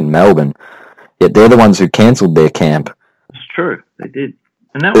 it's fucking Melbourne. Yet they're the ones who cancelled their camp. It's true. They did.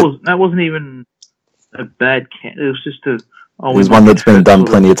 And that wasn't even a bad camp. It was just it was one that's been done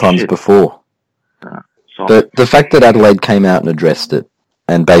plenty of times before. The fact that Adelaide came out and addressed it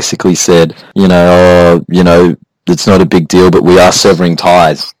and basically said, it's not a big deal, but we are severing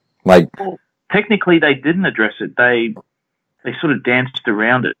ties. Like, well, technically they didn't address it. They sort of danced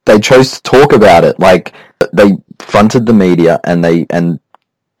around it. They chose to talk about it. Like, they fronted the media, and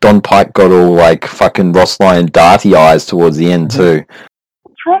Don Pike got all like fucking Ross Lyon darty eyes towards the end too.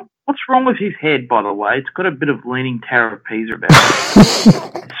 What's wrong with his head, by the way? It's got a bit of leaning Tara Pisa about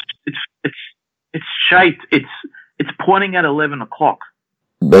it. It's shaped. It's pointing at 11 o'clock.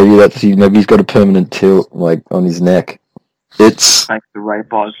 maybe he's got a permanent tilt like on his neck. It's Makes the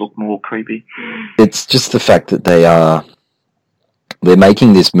rape eyes look more creepy. It's just the fact that they're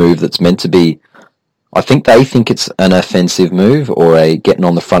making this move that's meant to be. I think they think it's an offensive move or a getting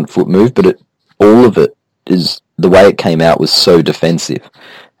on the front foot move, but all of it is the way it came out was so defensive.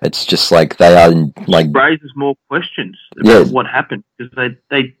 It's just like they are like it raises more questions about what happened because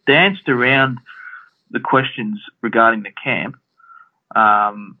they danced around the questions regarding the camp.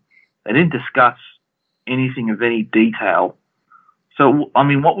 They didn't discuss anything of any detail. So I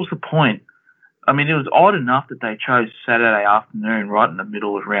mean, what was the point? I mean, it was odd enough that they chose Saturday afternoon, right in the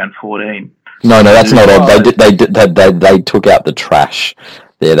middle of round 14. No, that's not odd. They took out the trash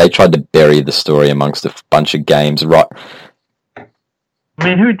there. They tried to bury the story amongst a bunch of games, right? I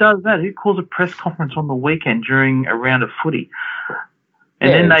mean, who does that? Who calls a press conference on the weekend during a round of footy?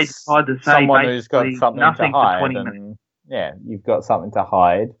 And then they decide to say someone who's got something nothing to hide. for 20 minutes. Yeah, you've got something to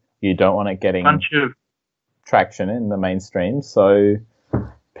hide. You don't want it getting traction in the mainstream, so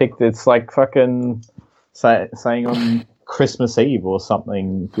it's like fucking saying on Christmas Eve or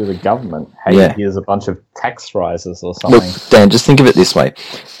something to the government, hey, here's a bunch of tax rises or something. Look, Dan, just think of it this way.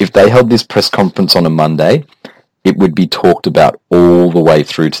 If they held this press conference on a Monday, it would be talked about all the way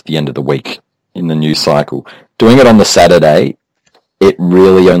through to the end of the week in the news cycle. Doing it on the Saturday,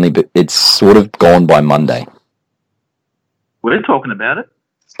 it's sort of gone by Monday. We're talking about it.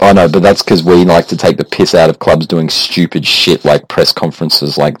 I know, but that's because we like to take the piss out of clubs doing stupid shit like press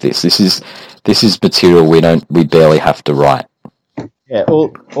conferences like this. This is material we barely have to write. Yeah,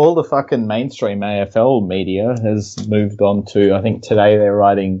 all the fucking mainstream AFL media has moved on to, I think today they're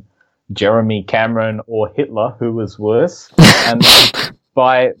writing Jeremy Cameron or Hitler, who was worse. And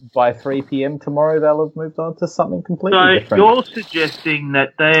by 3 p.m. tomorrow they'll have moved on to something completely different. So you're suggesting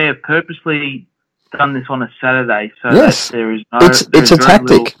that they have purposely done this on a Saturday so that there is no... It's a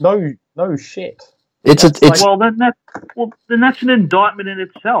tactic. No shit. Well, then that's an indictment in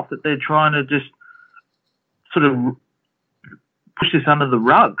itself that they're trying to just sort of push this under the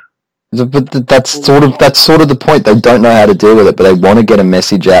rug. But that's sort of the point. They don't know how to deal with it, but they want to get a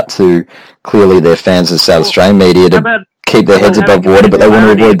message out to clearly their fans of South Australian media to keep their heads above water, but they want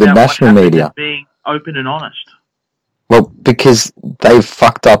to avoid the national media. Being open and honest. Well, because they've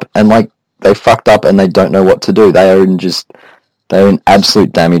fucked up and they don't know what to do. They're in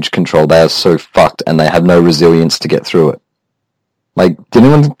absolute damage control. They are so fucked and they have no resilience to get through it. Like, did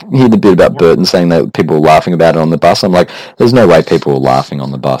anyone hear the bit about Burton saying that people were laughing about it on the bus? I'm like, there's no way people were laughing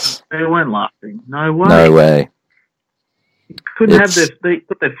on the bus. They weren't laughing. No way. No way. Couldn't have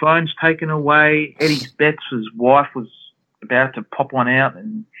their phones taken away. Eddie Betts' wife was about to pop one out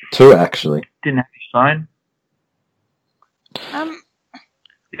and... Two, actually. Didn't have his phone.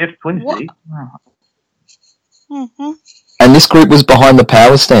 F20. Mm-hmm. And this group was behind the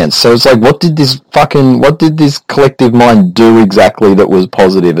power stance. So it's like, what did this collective mind do exactly that was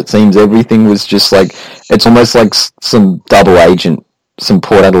positive? It seems everything was just like, it's almost like some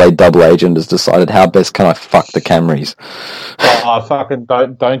Port Adelaide double agent has decided how best can I fuck the Camrys. Oh, fucking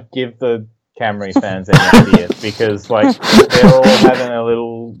don't give the Camry fans any ideas because like they're all having a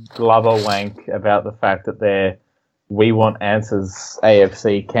little blubber wank about the fact that their We Want Answers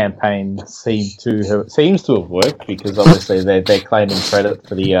AFC campaign seems to have worked because obviously they're claiming credit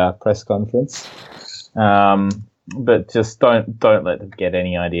for the press conference. But just don't let them get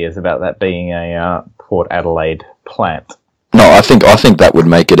any ideas about that being a Port Adelaide plant. No, I think that would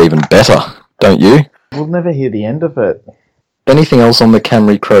make it even better, don't you? We'll never hear the end of it. Anything else on the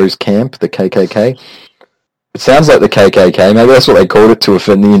Camry Crows camp, the KKK? It sounds like the KKK. Maybe that's what they called it to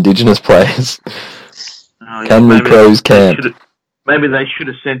offend the Indigenous players. Camry Crows camp. Maybe they should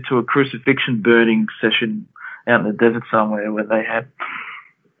have sent to a crucifixion burning session out in the desert somewhere where they had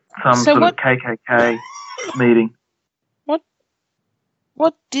some sort of KKK meeting.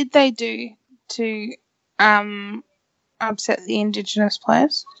 What did they do to upset the Indigenous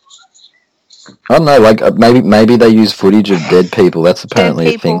players? I don't know, like maybe they use footage of dead people. That's apparently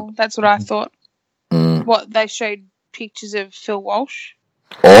dead people, a thing. That's what I thought. Mm. What, they showed pictures of Phil Walsh?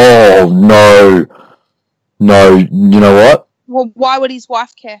 Oh, no. No, you know what? Well, why would his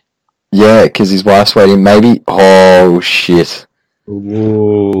wife care? Yeah, because his wife's waiting. Maybe... Oh, shit.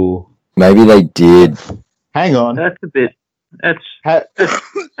 Ooh. Maybe they did. Hang on. That's a bit...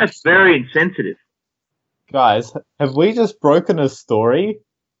 That's very insensitive. Guys, have we just broken a story?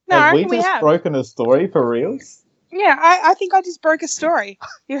 No, have we have. Broken a story for reals? Yeah, I think I just broke a story.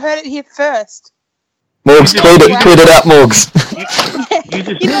 You heard it here first. Morgs, tweet it out, Morgs.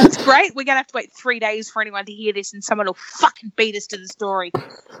 You know what's great? We're going to have to wait 3 days for anyone to hear this and someone will fucking beat us to the story.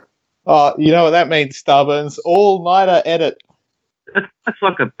 Oh, you know what that means, Stubbins? All-nighter edit. That's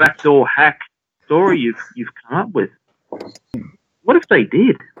like a backdoor hack story you've come up with. What if they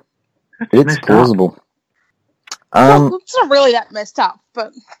did? It's plausible. Well, it's not really that messed up,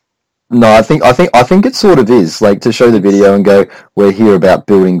 but No, I think it sort of is. Like, to show the video and go, we're here about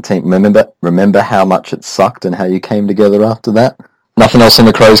building team. Remember how much it sucked and how you came together after that? Nothing else in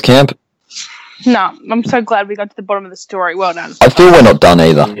the Crows camp? no, I'm so glad we got to the bottom of the story. Well done. I feel we're not done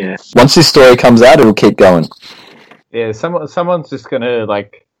either. Yeah. Once this story comes out, it'll keep going. Yeah, someone's just gonna,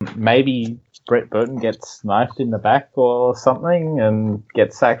 like, maybe Brett Burton gets knifed in the back or something and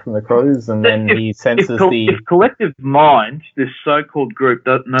gets sacked from the Crows, and then he senses if Collective Mind, this so-called group,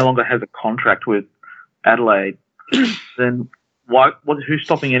 no longer has a contract with Adelaide, then who's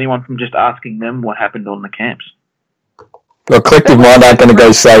stopping anyone from just asking them what happened on the camps? Well, Collective Mind aren't going to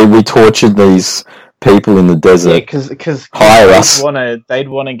go say, we tortured these people in the desert. Yeah, because hire us. They'd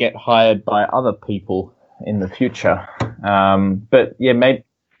want to get hired by other people in the future. But yeah,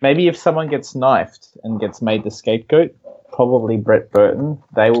 maybe if someone gets knifed and gets made the scapegoat, probably Brett Burton,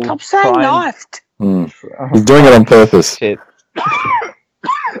 they will. Stop saying knifed. He's doing it on purpose. Shit.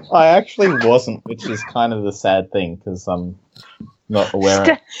 I actually wasn't, which is kind of the sad thing because I'm not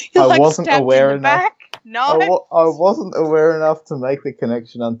aware. I wasn't aware enough. I wasn't aware enough to make the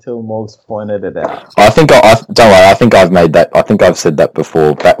connection until Morgs pointed it out. I think don't worry. I think I've made that. I think I've said that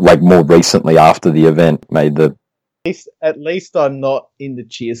before. Like more recently after the event, made the. At least I'm not in the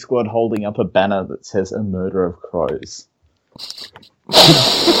cheer squad holding up a banner that says "A Murder of Crows."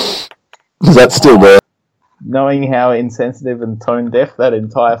 Is that still there? Knowing how insensitive and tone deaf that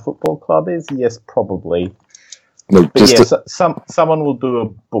entire football club is, yes, probably. Look, But someone will do a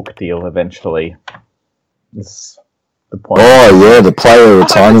book deal eventually. Is the point. Oh yeah, the player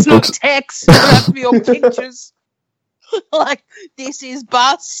retirement books. It's not text. It has to be all pictures. Like, this is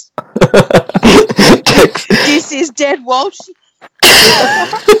Bus. This is Dead Walsh.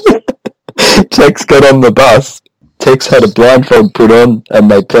 Tex got on the bus. Tex had a blindfold put on,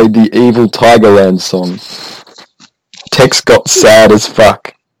 and they played the Evil Tigerland song. Tex got sad as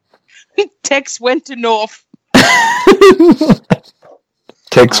fuck. Tex went to North.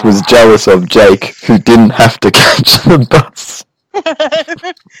 Tex was jealous of Jake, who didn't have to catch the bus.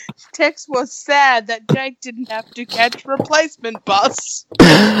 Tex was sad that Jake didn't have to catch replacement bus.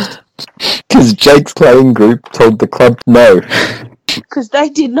 Because Jake's playing group told the club no. Because they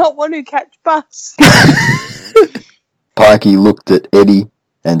did not want to catch bus. Pikey looked at Eddie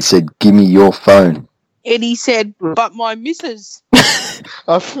and said, "Give me your phone." Eddie said, "But my missus."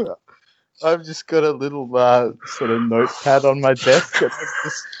 I've just got a little sort of notepad on my desk. And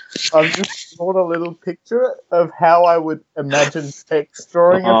I've just drawn a little picture of how I would imagine Tex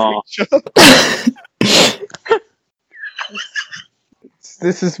drawing a picture.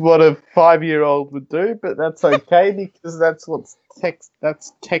 This is what a 5-year-old would do, but that's okay because that's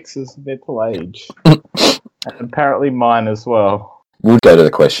Tex's mental age. And apparently mine as well. We'll go to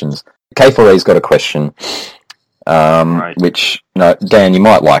the questions. K4E's got a question, Right. which, Dan, you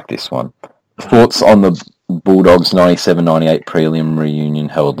might like this one. Thoughts on the Bulldogs 97-98 prelim reunion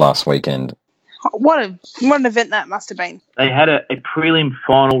held last weekend? What an event that must have been. They had a prelim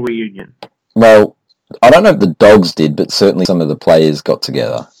final reunion. Well, I don't know if the Dogs did, but certainly some of the players got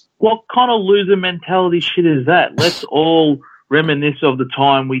together. What kind of loser mentality shit is that? Let's all reminisce of the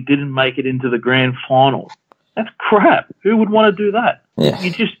time we didn't make it into the grand final. That's crap. Who would want to do that? Yeah.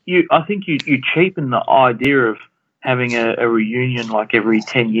 I think you cheapen the idea of having a reunion like every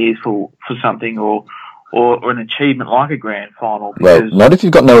 10 years for something or an achievement like a grand final. Well, not if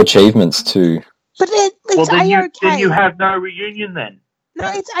you've got no achievements to... But it's A-okay. Then you have no reunion then. No,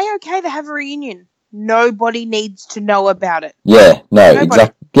 it's A-okay to have a reunion. Nobody needs to know about it. Yeah, no,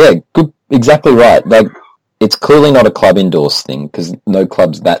 exactly right. Like, it's clearly not a club endorsed thing because no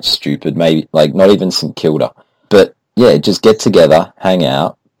club's that stupid. Maybe, like, not even St Kilda. But yeah, just get together, hang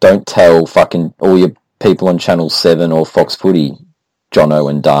out. Don't tell fucking all your people on Channel 7 or Fox Footy, Jono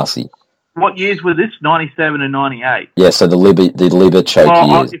and Darcy. What years were this? 97 and 98. Yeah, so the Libba choke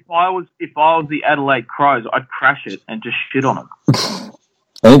years. If I was the Adelaide Crows, I'd crash it and just shit on them.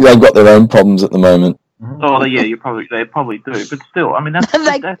 I think they've got their own problems at the moment. Oh yeah, they probably do, but still, I mean that's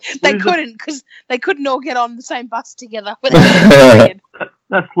they couldn't because they couldn't all get on the same bus together.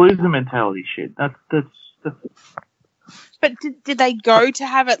 That's loser mentality shit. That's. But did they go to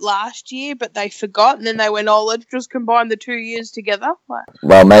have it last year, but they forgot, and then they went, "Oh, let's just combine the 2 years together"? Like,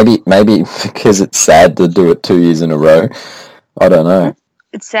 well, maybe because it's sad to do it 2 years in a row. I don't know.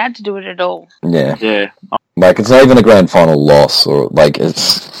 It's sad to do it at all. Yeah. Yeah. Like, it's not even a grand final loss, or, like,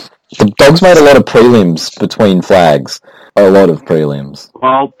 it's... The Dogs made a lot of prelims between flags. A lot of prelims.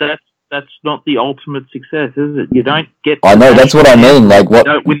 Well, that's not the ultimate success, is it? You don't get. I know, that's what I mean. Like, what?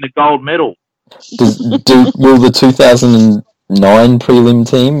 You don't win the gold medal. Will the 2009 prelim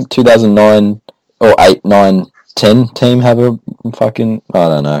team, 2009 or 8, 9, 10 team have a fucking... I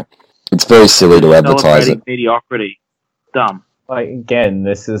don't know. It's very silly to advertise it. Mediocrity. Dumb. Like, again,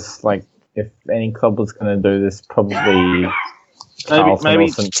 this is like, if any club was going to do this, probably Carlton or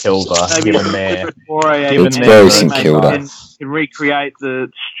St Kilda, given their... It's very St Kilda. Can recreate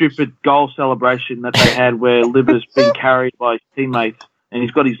the stupid goal celebration that they had where Libba's been carried by his teammates and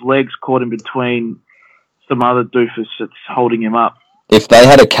he's got his legs caught in between some other doofus that's holding him up. If they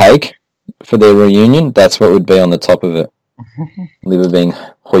had a cake for their reunion, that's what would be on the top of it. Libba being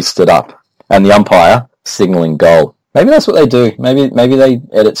hoisted up. And the umpire signalling goal. Maybe that's what they do. Maybe they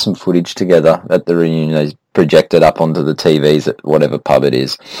edit some footage together at the reunion. They project it up onto the TVs at whatever pub it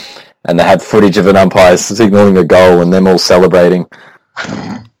is. And they have footage of an umpire signalling a goal and them all celebrating.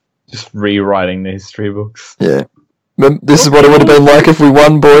 Just rewriting the history books. Yeah. This is what it would have been like if we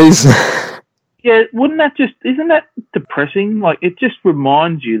won, boys. Yeah, isn't that depressing? Like, it just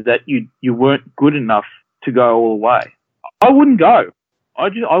reminds you that you weren't good enough to go all the way. I wouldn't go. I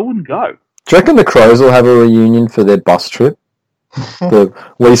wouldn't go. Do you reckon the Crows will have a reunion for their bus trip? The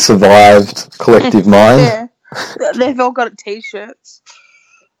We Survived collective mind? Yeah. They've all got T-shirts.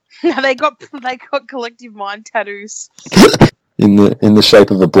 they got collective mind tattoos. in the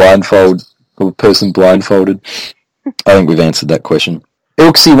shape of a blindfold, or a person blindfolded. I think we've answered that question.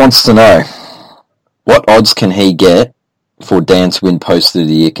 Ilksy wants to know, what odds can he get for Dan to win Post of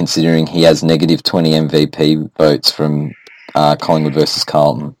the Year, considering he has negative 20 MVP votes from Collingwood versus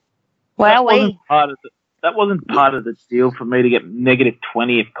Carlton? Wow, that wasn't part of the deal for me to get negative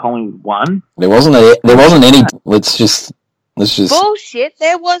 20 if Collingwood won. There wasn't any. Let's just. Bullshit!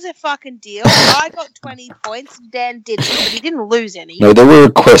 There was a fucking deal. I got 20 points. Dan didn't, but he didn't lose any. No, there were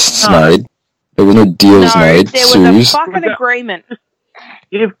requests made. There were no deals made. There was a fucking agreement.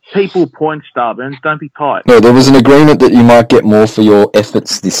 Give people points, Starburns. Don't be tight. No, there was an agreement that you might get more for your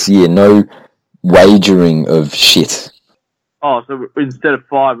efforts this year. No wagering of shit. Oh, so instead of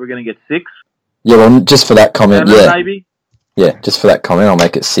 5, we're going to get 6? Yeah, well, just for that comment, 7, yeah. maybe? Yeah, just for that comment, I'll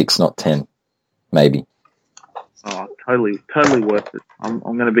make it 6, not 10. Maybe. Oh, totally worth it. I'm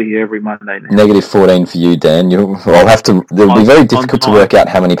going to be here every Monday now. Negative 14 for you, Dan. It'll be very difficult to work out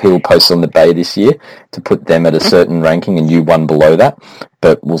how many people posted on the Bay this year to put them at a certain ranking and you one below that,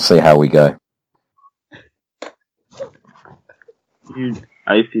 but we'll see how we go. You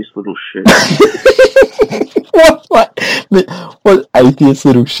atheist little shit. What atheist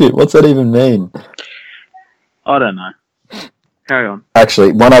little shit? What's that even mean? I don't know. Carry on.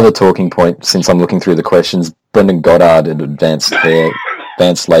 Actually, one other talking point, since I'm looking through the questions, Brendan Goddard at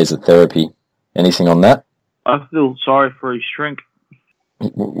advanced laser therapy. Anything on that? I feel sorry for his shrink.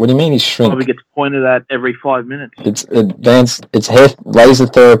 What do you mean his shrink? Probably gets pointed at every 5 minutes. It's hair laser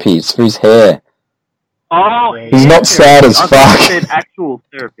therapy. It's for his hair. Oh, he's not sad as fuck. I said actual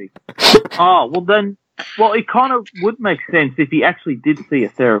therapy. Well, it kind of would make sense if he actually did see a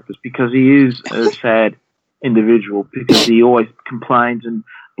therapist, because he is a sad individual, because he always complains and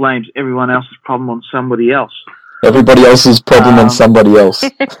blames everyone else's problem on somebody else. Everybody else's problem on somebody else.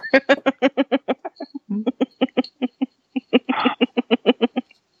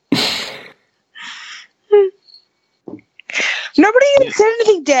 Nobody even said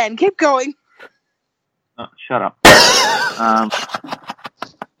anything, Dan. Keep going. Oh, shut up.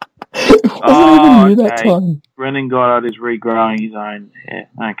 Wasn't even you that time. Brendan Goddard is regrowing his own hair.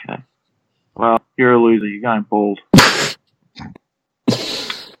 Okay. Well, you're a loser. You're going bald.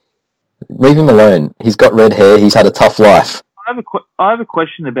 Leave him alone. He's got red hair. He's had a tough life. I have a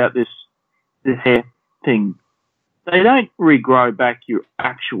question about this hair thing. They don't regrow back your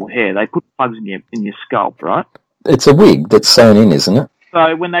actual hair. They put plugs in your scalp, right? It's a wig that's sewn in, isn't it?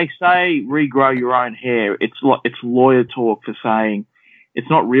 So when they say regrow your own hair, it's lawyer talk for saying it's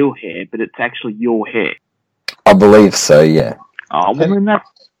not real hair, but it's actually your hair. I believe so, yeah. Oh, well, then that's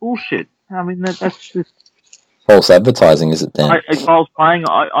bullshit. I mean, that's just... false advertising, is it, Dan? If I was playing,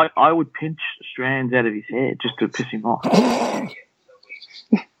 I would pinch strands out of his hair just to piss him off.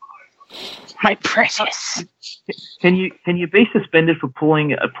 My precious. Can you be suspended for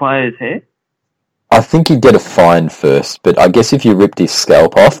pulling a player's hair? I think you'd get a fine first, but I guess if you ripped his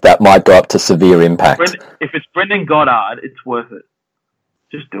scalp off, that might go up to severe impact. If it's Brendan Goddard, it's worth it.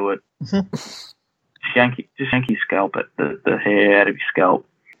 Just do it. Just yank his scalp, the hair out of his scalp.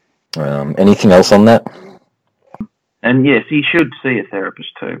 Anything else on that? And yes, he should see a therapist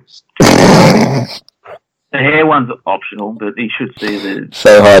too. The hair one's optional, but he should see the...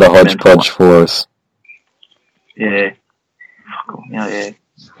 Say hi to Hodgepodge for us. Yeah. Yeah.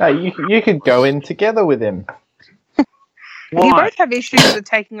 Hey, you could go in together with him. You Why? both have issues with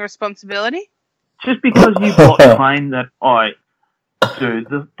taking responsibility. Just because you've got claim that I do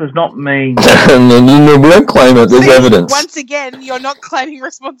does not mean You won't claim it. There's See, evidence. Once again, you're not claiming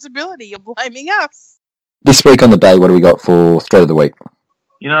responsibility. You're blaming us. This week on the Bay, what do we got for thread of the week?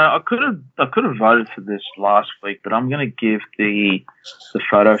 I could have voted for this last week, but I'm going to give the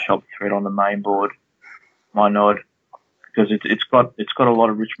Photoshop thread on the main board my nod because it's got a lot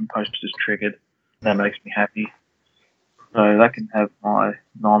of Richmond posters triggered. That makes me happy. So that can have my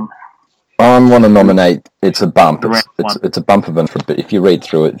nom. I want to nominate. It's a bump. Round It's a bump of an. But if you read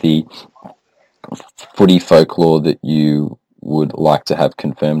through it, the footy folklore that you would like to have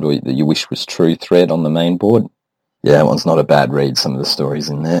confirmed or that you wish was true thread on the main board. Yeah, that one's not a bad read. Some of the stories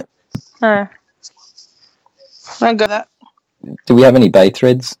in there. I got that. Do we have any Bay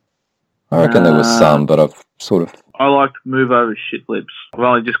threads? I reckon there was some, but I've sort of. I like move over shit lips. I've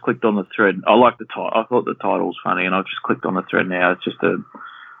only just clicked on the thread. I like the title. I thought the title was funny, and I've just clicked on the thread now. It's just a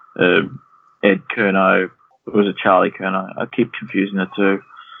Ed Curnow. It was a Charlie Curnow. I keep confusing the two.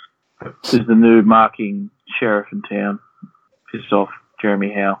 This is the new marking sheriff in town. Pissed off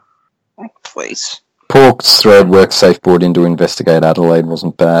Jeremy Howe. Oh, please. Pork's thread WorkSafe board in to investigate Adelaide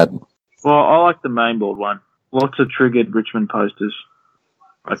wasn't bad. Well, I like the main board one. Lots of triggered Richmond posters.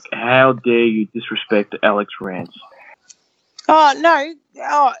 Like, how dare you disrespect Alex Rance? Oh, no.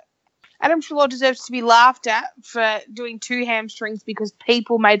 Oh, Adam Trelaw deserves to be laughed at for doing 2 hamstrings because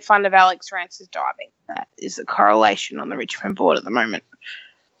people made fun of Alex Rance's diving. That is the correlation on the Richmond board at the moment.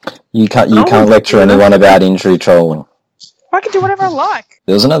 You can't lecture anyone about injury trolling. I can do whatever I like.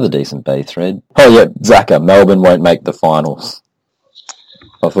 There was another decent Bay thread. Oh yeah, Zaka, Melbourne won't make the finals.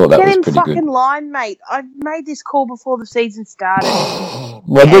 I thought that Get was in pretty fucking good. line, mate. I made this call before the season started.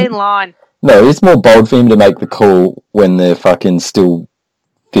 Well, Get in line. no, it's more bold for him to make the call when they're fucking still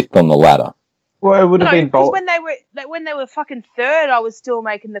 5th on the ladder. Well, it would have No, been because bold. when they were fucking 3rd, I was still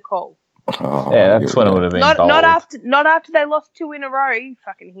making the call. Oh, Yeah, that's when it would have been bold. Not after they lost 2 in a row, you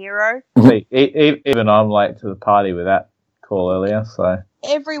fucking hero. See, even I'm late to the party with that call earlier, so...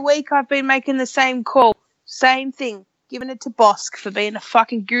 Every week I've been making the same call. Same thing. Giving it to Bosk for being a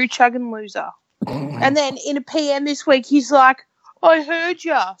fucking goo-chugging loser. And then in a PM this week, he's like, I heard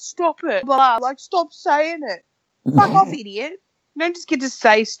ya. Stop it. Blah. Like, stop saying it. Fuck off, idiot. You don't just get to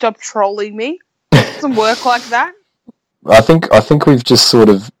say stop trolling me. It doesn't work like that. I think we've just sort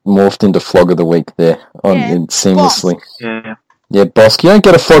of morphed into flog of the week there seamlessly. Yeah. Yeah, Bosk, you don't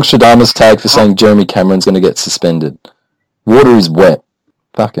get a Flog Shadama's tag for saying Jeremy Cameron's going to get suspended. Water is wet.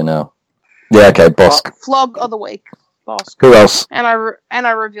 Fucking hell. Yeah, okay, Bosk. Flog of the week. Bosk. Who else? And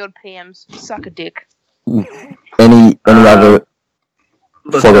I revealed PMs. Suck a dick. Any other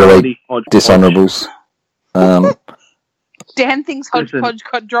Flog of the week Hodgepodge. dishonourables? Dan thinks Hodgepodge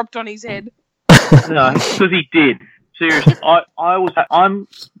got dropped on his head. No, because he did. Seriously, I'm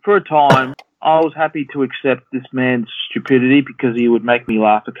for a time. I was happy to accept this man's stupidity because he would make me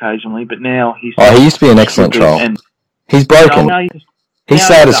laugh occasionally. But now he's. Oh, he used to be an excellent troll. He's broken. He's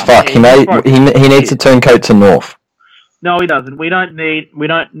sad as fuck. He needs to turncoat to North. No, he doesn't. We don't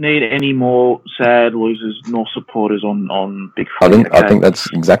need any more sad losers nor supporters on Big Footy. I think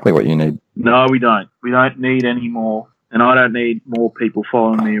that's exactly what you need. No, we don't. We don't need any more, and I don't need more people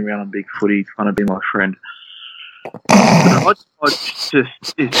following me around on Big Footy trying to be my friend. Hodgepodge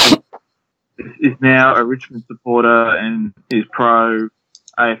just is now a Richmond supporter and is pro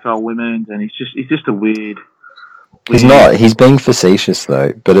AFL women's, and he's just a weird. He's not. He's being facetious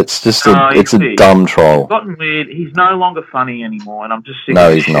though, but it's just a dumb troll. He's gotten weird. He's no longer funny anymore, and I'm just sick. No,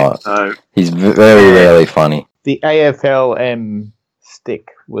 of he's shit, not. So. He's very rarely funny. The AFLM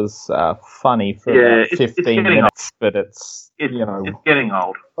stick was funny for about 15 minutes, but it's getting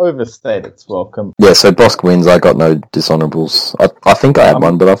old. Overstayed its welcome. Yeah, so Bosk wins. I got no dishonourables. I think I had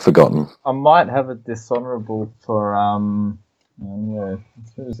one, but I've forgotten. I might have a dishonourable for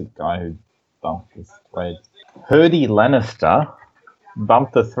who's the guy who bumped this thread? Herdy Lannister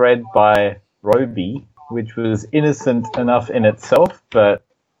bumped the thread by Roby, which was innocent enough in itself, but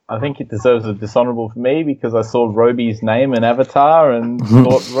I think it deserves a dishonourable for me because I saw Roby's name in Avatar and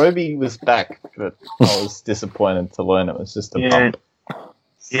thought Roby was back, but I was disappointed to learn it was just a bump.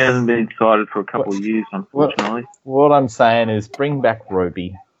 He hasn't been excited for a couple of years, unfortunately. What I'm saying is bring back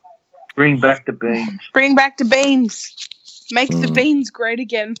Roby. Bring back the beans. Bring back the beans. Make the beans great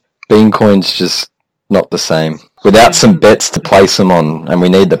again. Bean coin's just not the same. Without some bets to place them on, and we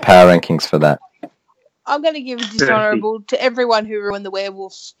need the power rankings for that. I'm going to give a dishonourable to everyone who ruined the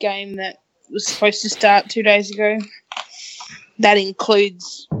Werewolves game that was supposed to start 2 days ago. That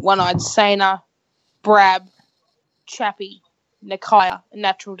includes One-Eyed Saner, Brab, Chappie, Nakia, a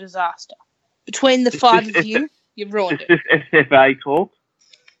natural disaster. Between the five of you, you've ruined Is it. this SFA talk?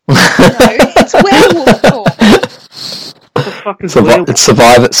 No, it's werewolf talk. What the fuck is werewolf? It's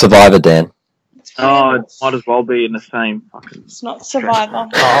Survivor, Dan. It's Oh, it werewolf. might as well be in the same fucking... It's not Survivor.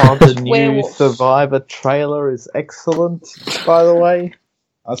 Oh, the new Werewolf. Survivor trailer is excellent, by the way.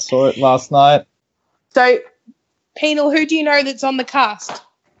 I saw it last night. So, Penal, who do you know that's on the cast?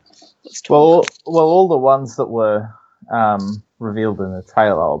 Let's talk. Well, all the ones that were revealed in the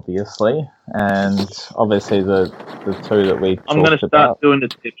trailer, obviously, and obviously the two that we I'm going to talked start about. doing the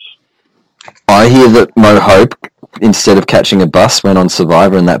tips. I hear that Mo Hope, instead of catching a bus, went on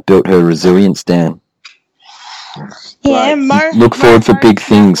Survivor, and that built her resilience, Dan. Yeah, Look forward for big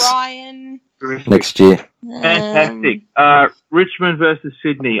things Ryan. next year. Fantastic. Richmond versus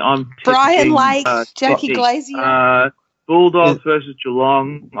Sydney. I'm tipping, Brian Lake, Jackie Sydney. Glazier. Bulldogs versus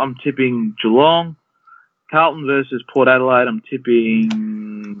Geelong. I'm tipping Geelong. Carlton versus Port Adelaide. I'm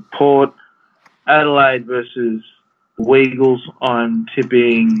tipping Port. Adelaide versus the Weagles. I'm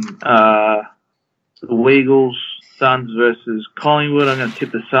tipping the Weagles. Suns versus Collingwood. I'm going to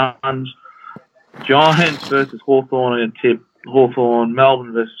tip the Suns. Giants versus Hawthorn. I'm going to tip Hawthorn.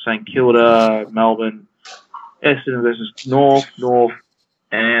 Melbourne versus St Kilda. Melbourne. Essendon versus North.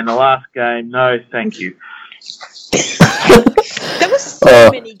 And the last game, no, thank you. There were so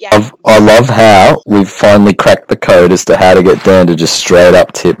many games. I love how we've finally cracked the code as to how to get Dan to just straight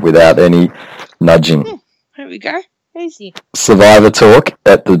up tip without any nudging. Here we go. Easy. Survivor talk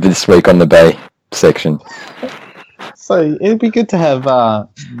at this week on the Bay section. So it'd be good to have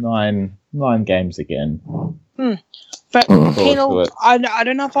nine games again. But Forward Penal, to it. I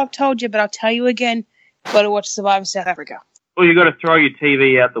don't know if I've told you, but I'll tell you again. Got to watch Survivor South Africa. Well, you got to throw your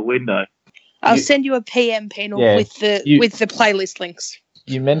TV out the window. I'll send you a PM, Penal, Yeah, with the playlist links.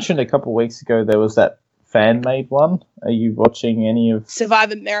 You mentioned a couple of weeks ago there was that fan-made one. Are you watching any of...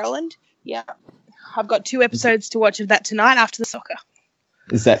 Survivor Maryland. Yeah. I've got 2 episodes to watch of that tonight after the soccer.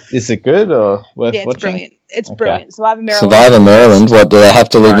 Is it good or worth Yeah, it's watching? brilliant. It's Okay. brilliant. Survivor Maryland. Survivor Maryland. What do they have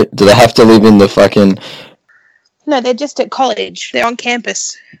to live? Do they have to live in the fucking? No, they're just at college. They're on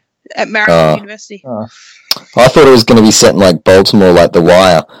campus at Maryland University. Oh. I thought it was going to be set in like Baltimore, like The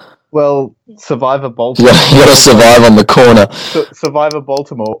Wire. Well, Survivor You Baltimore. got to survive on the corner. Survivor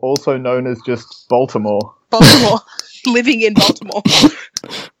Baltimore, also known as just Baltimore. Baltimore. Living in Baltimore.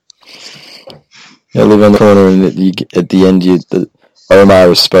 You live on the corner, and at the end, the Omar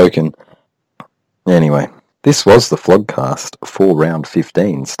has spoken. Anyway, this was the Flogcast for round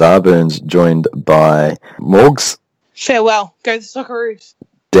 15. Starburns joined by Morgs, Farewell. Go the Socceroos.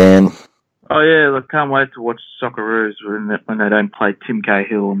 Dan, Oh, yeah, look, can't wait to watch Socceroos when they don't play Tim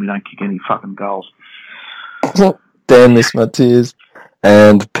Cahill and we don't kick any fucking goals. Dan Miss my tears,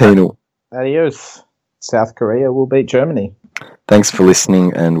 and Penal. Adios. South Korea will beat Germany. Thanks for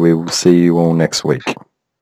listening, and we will see you all next week.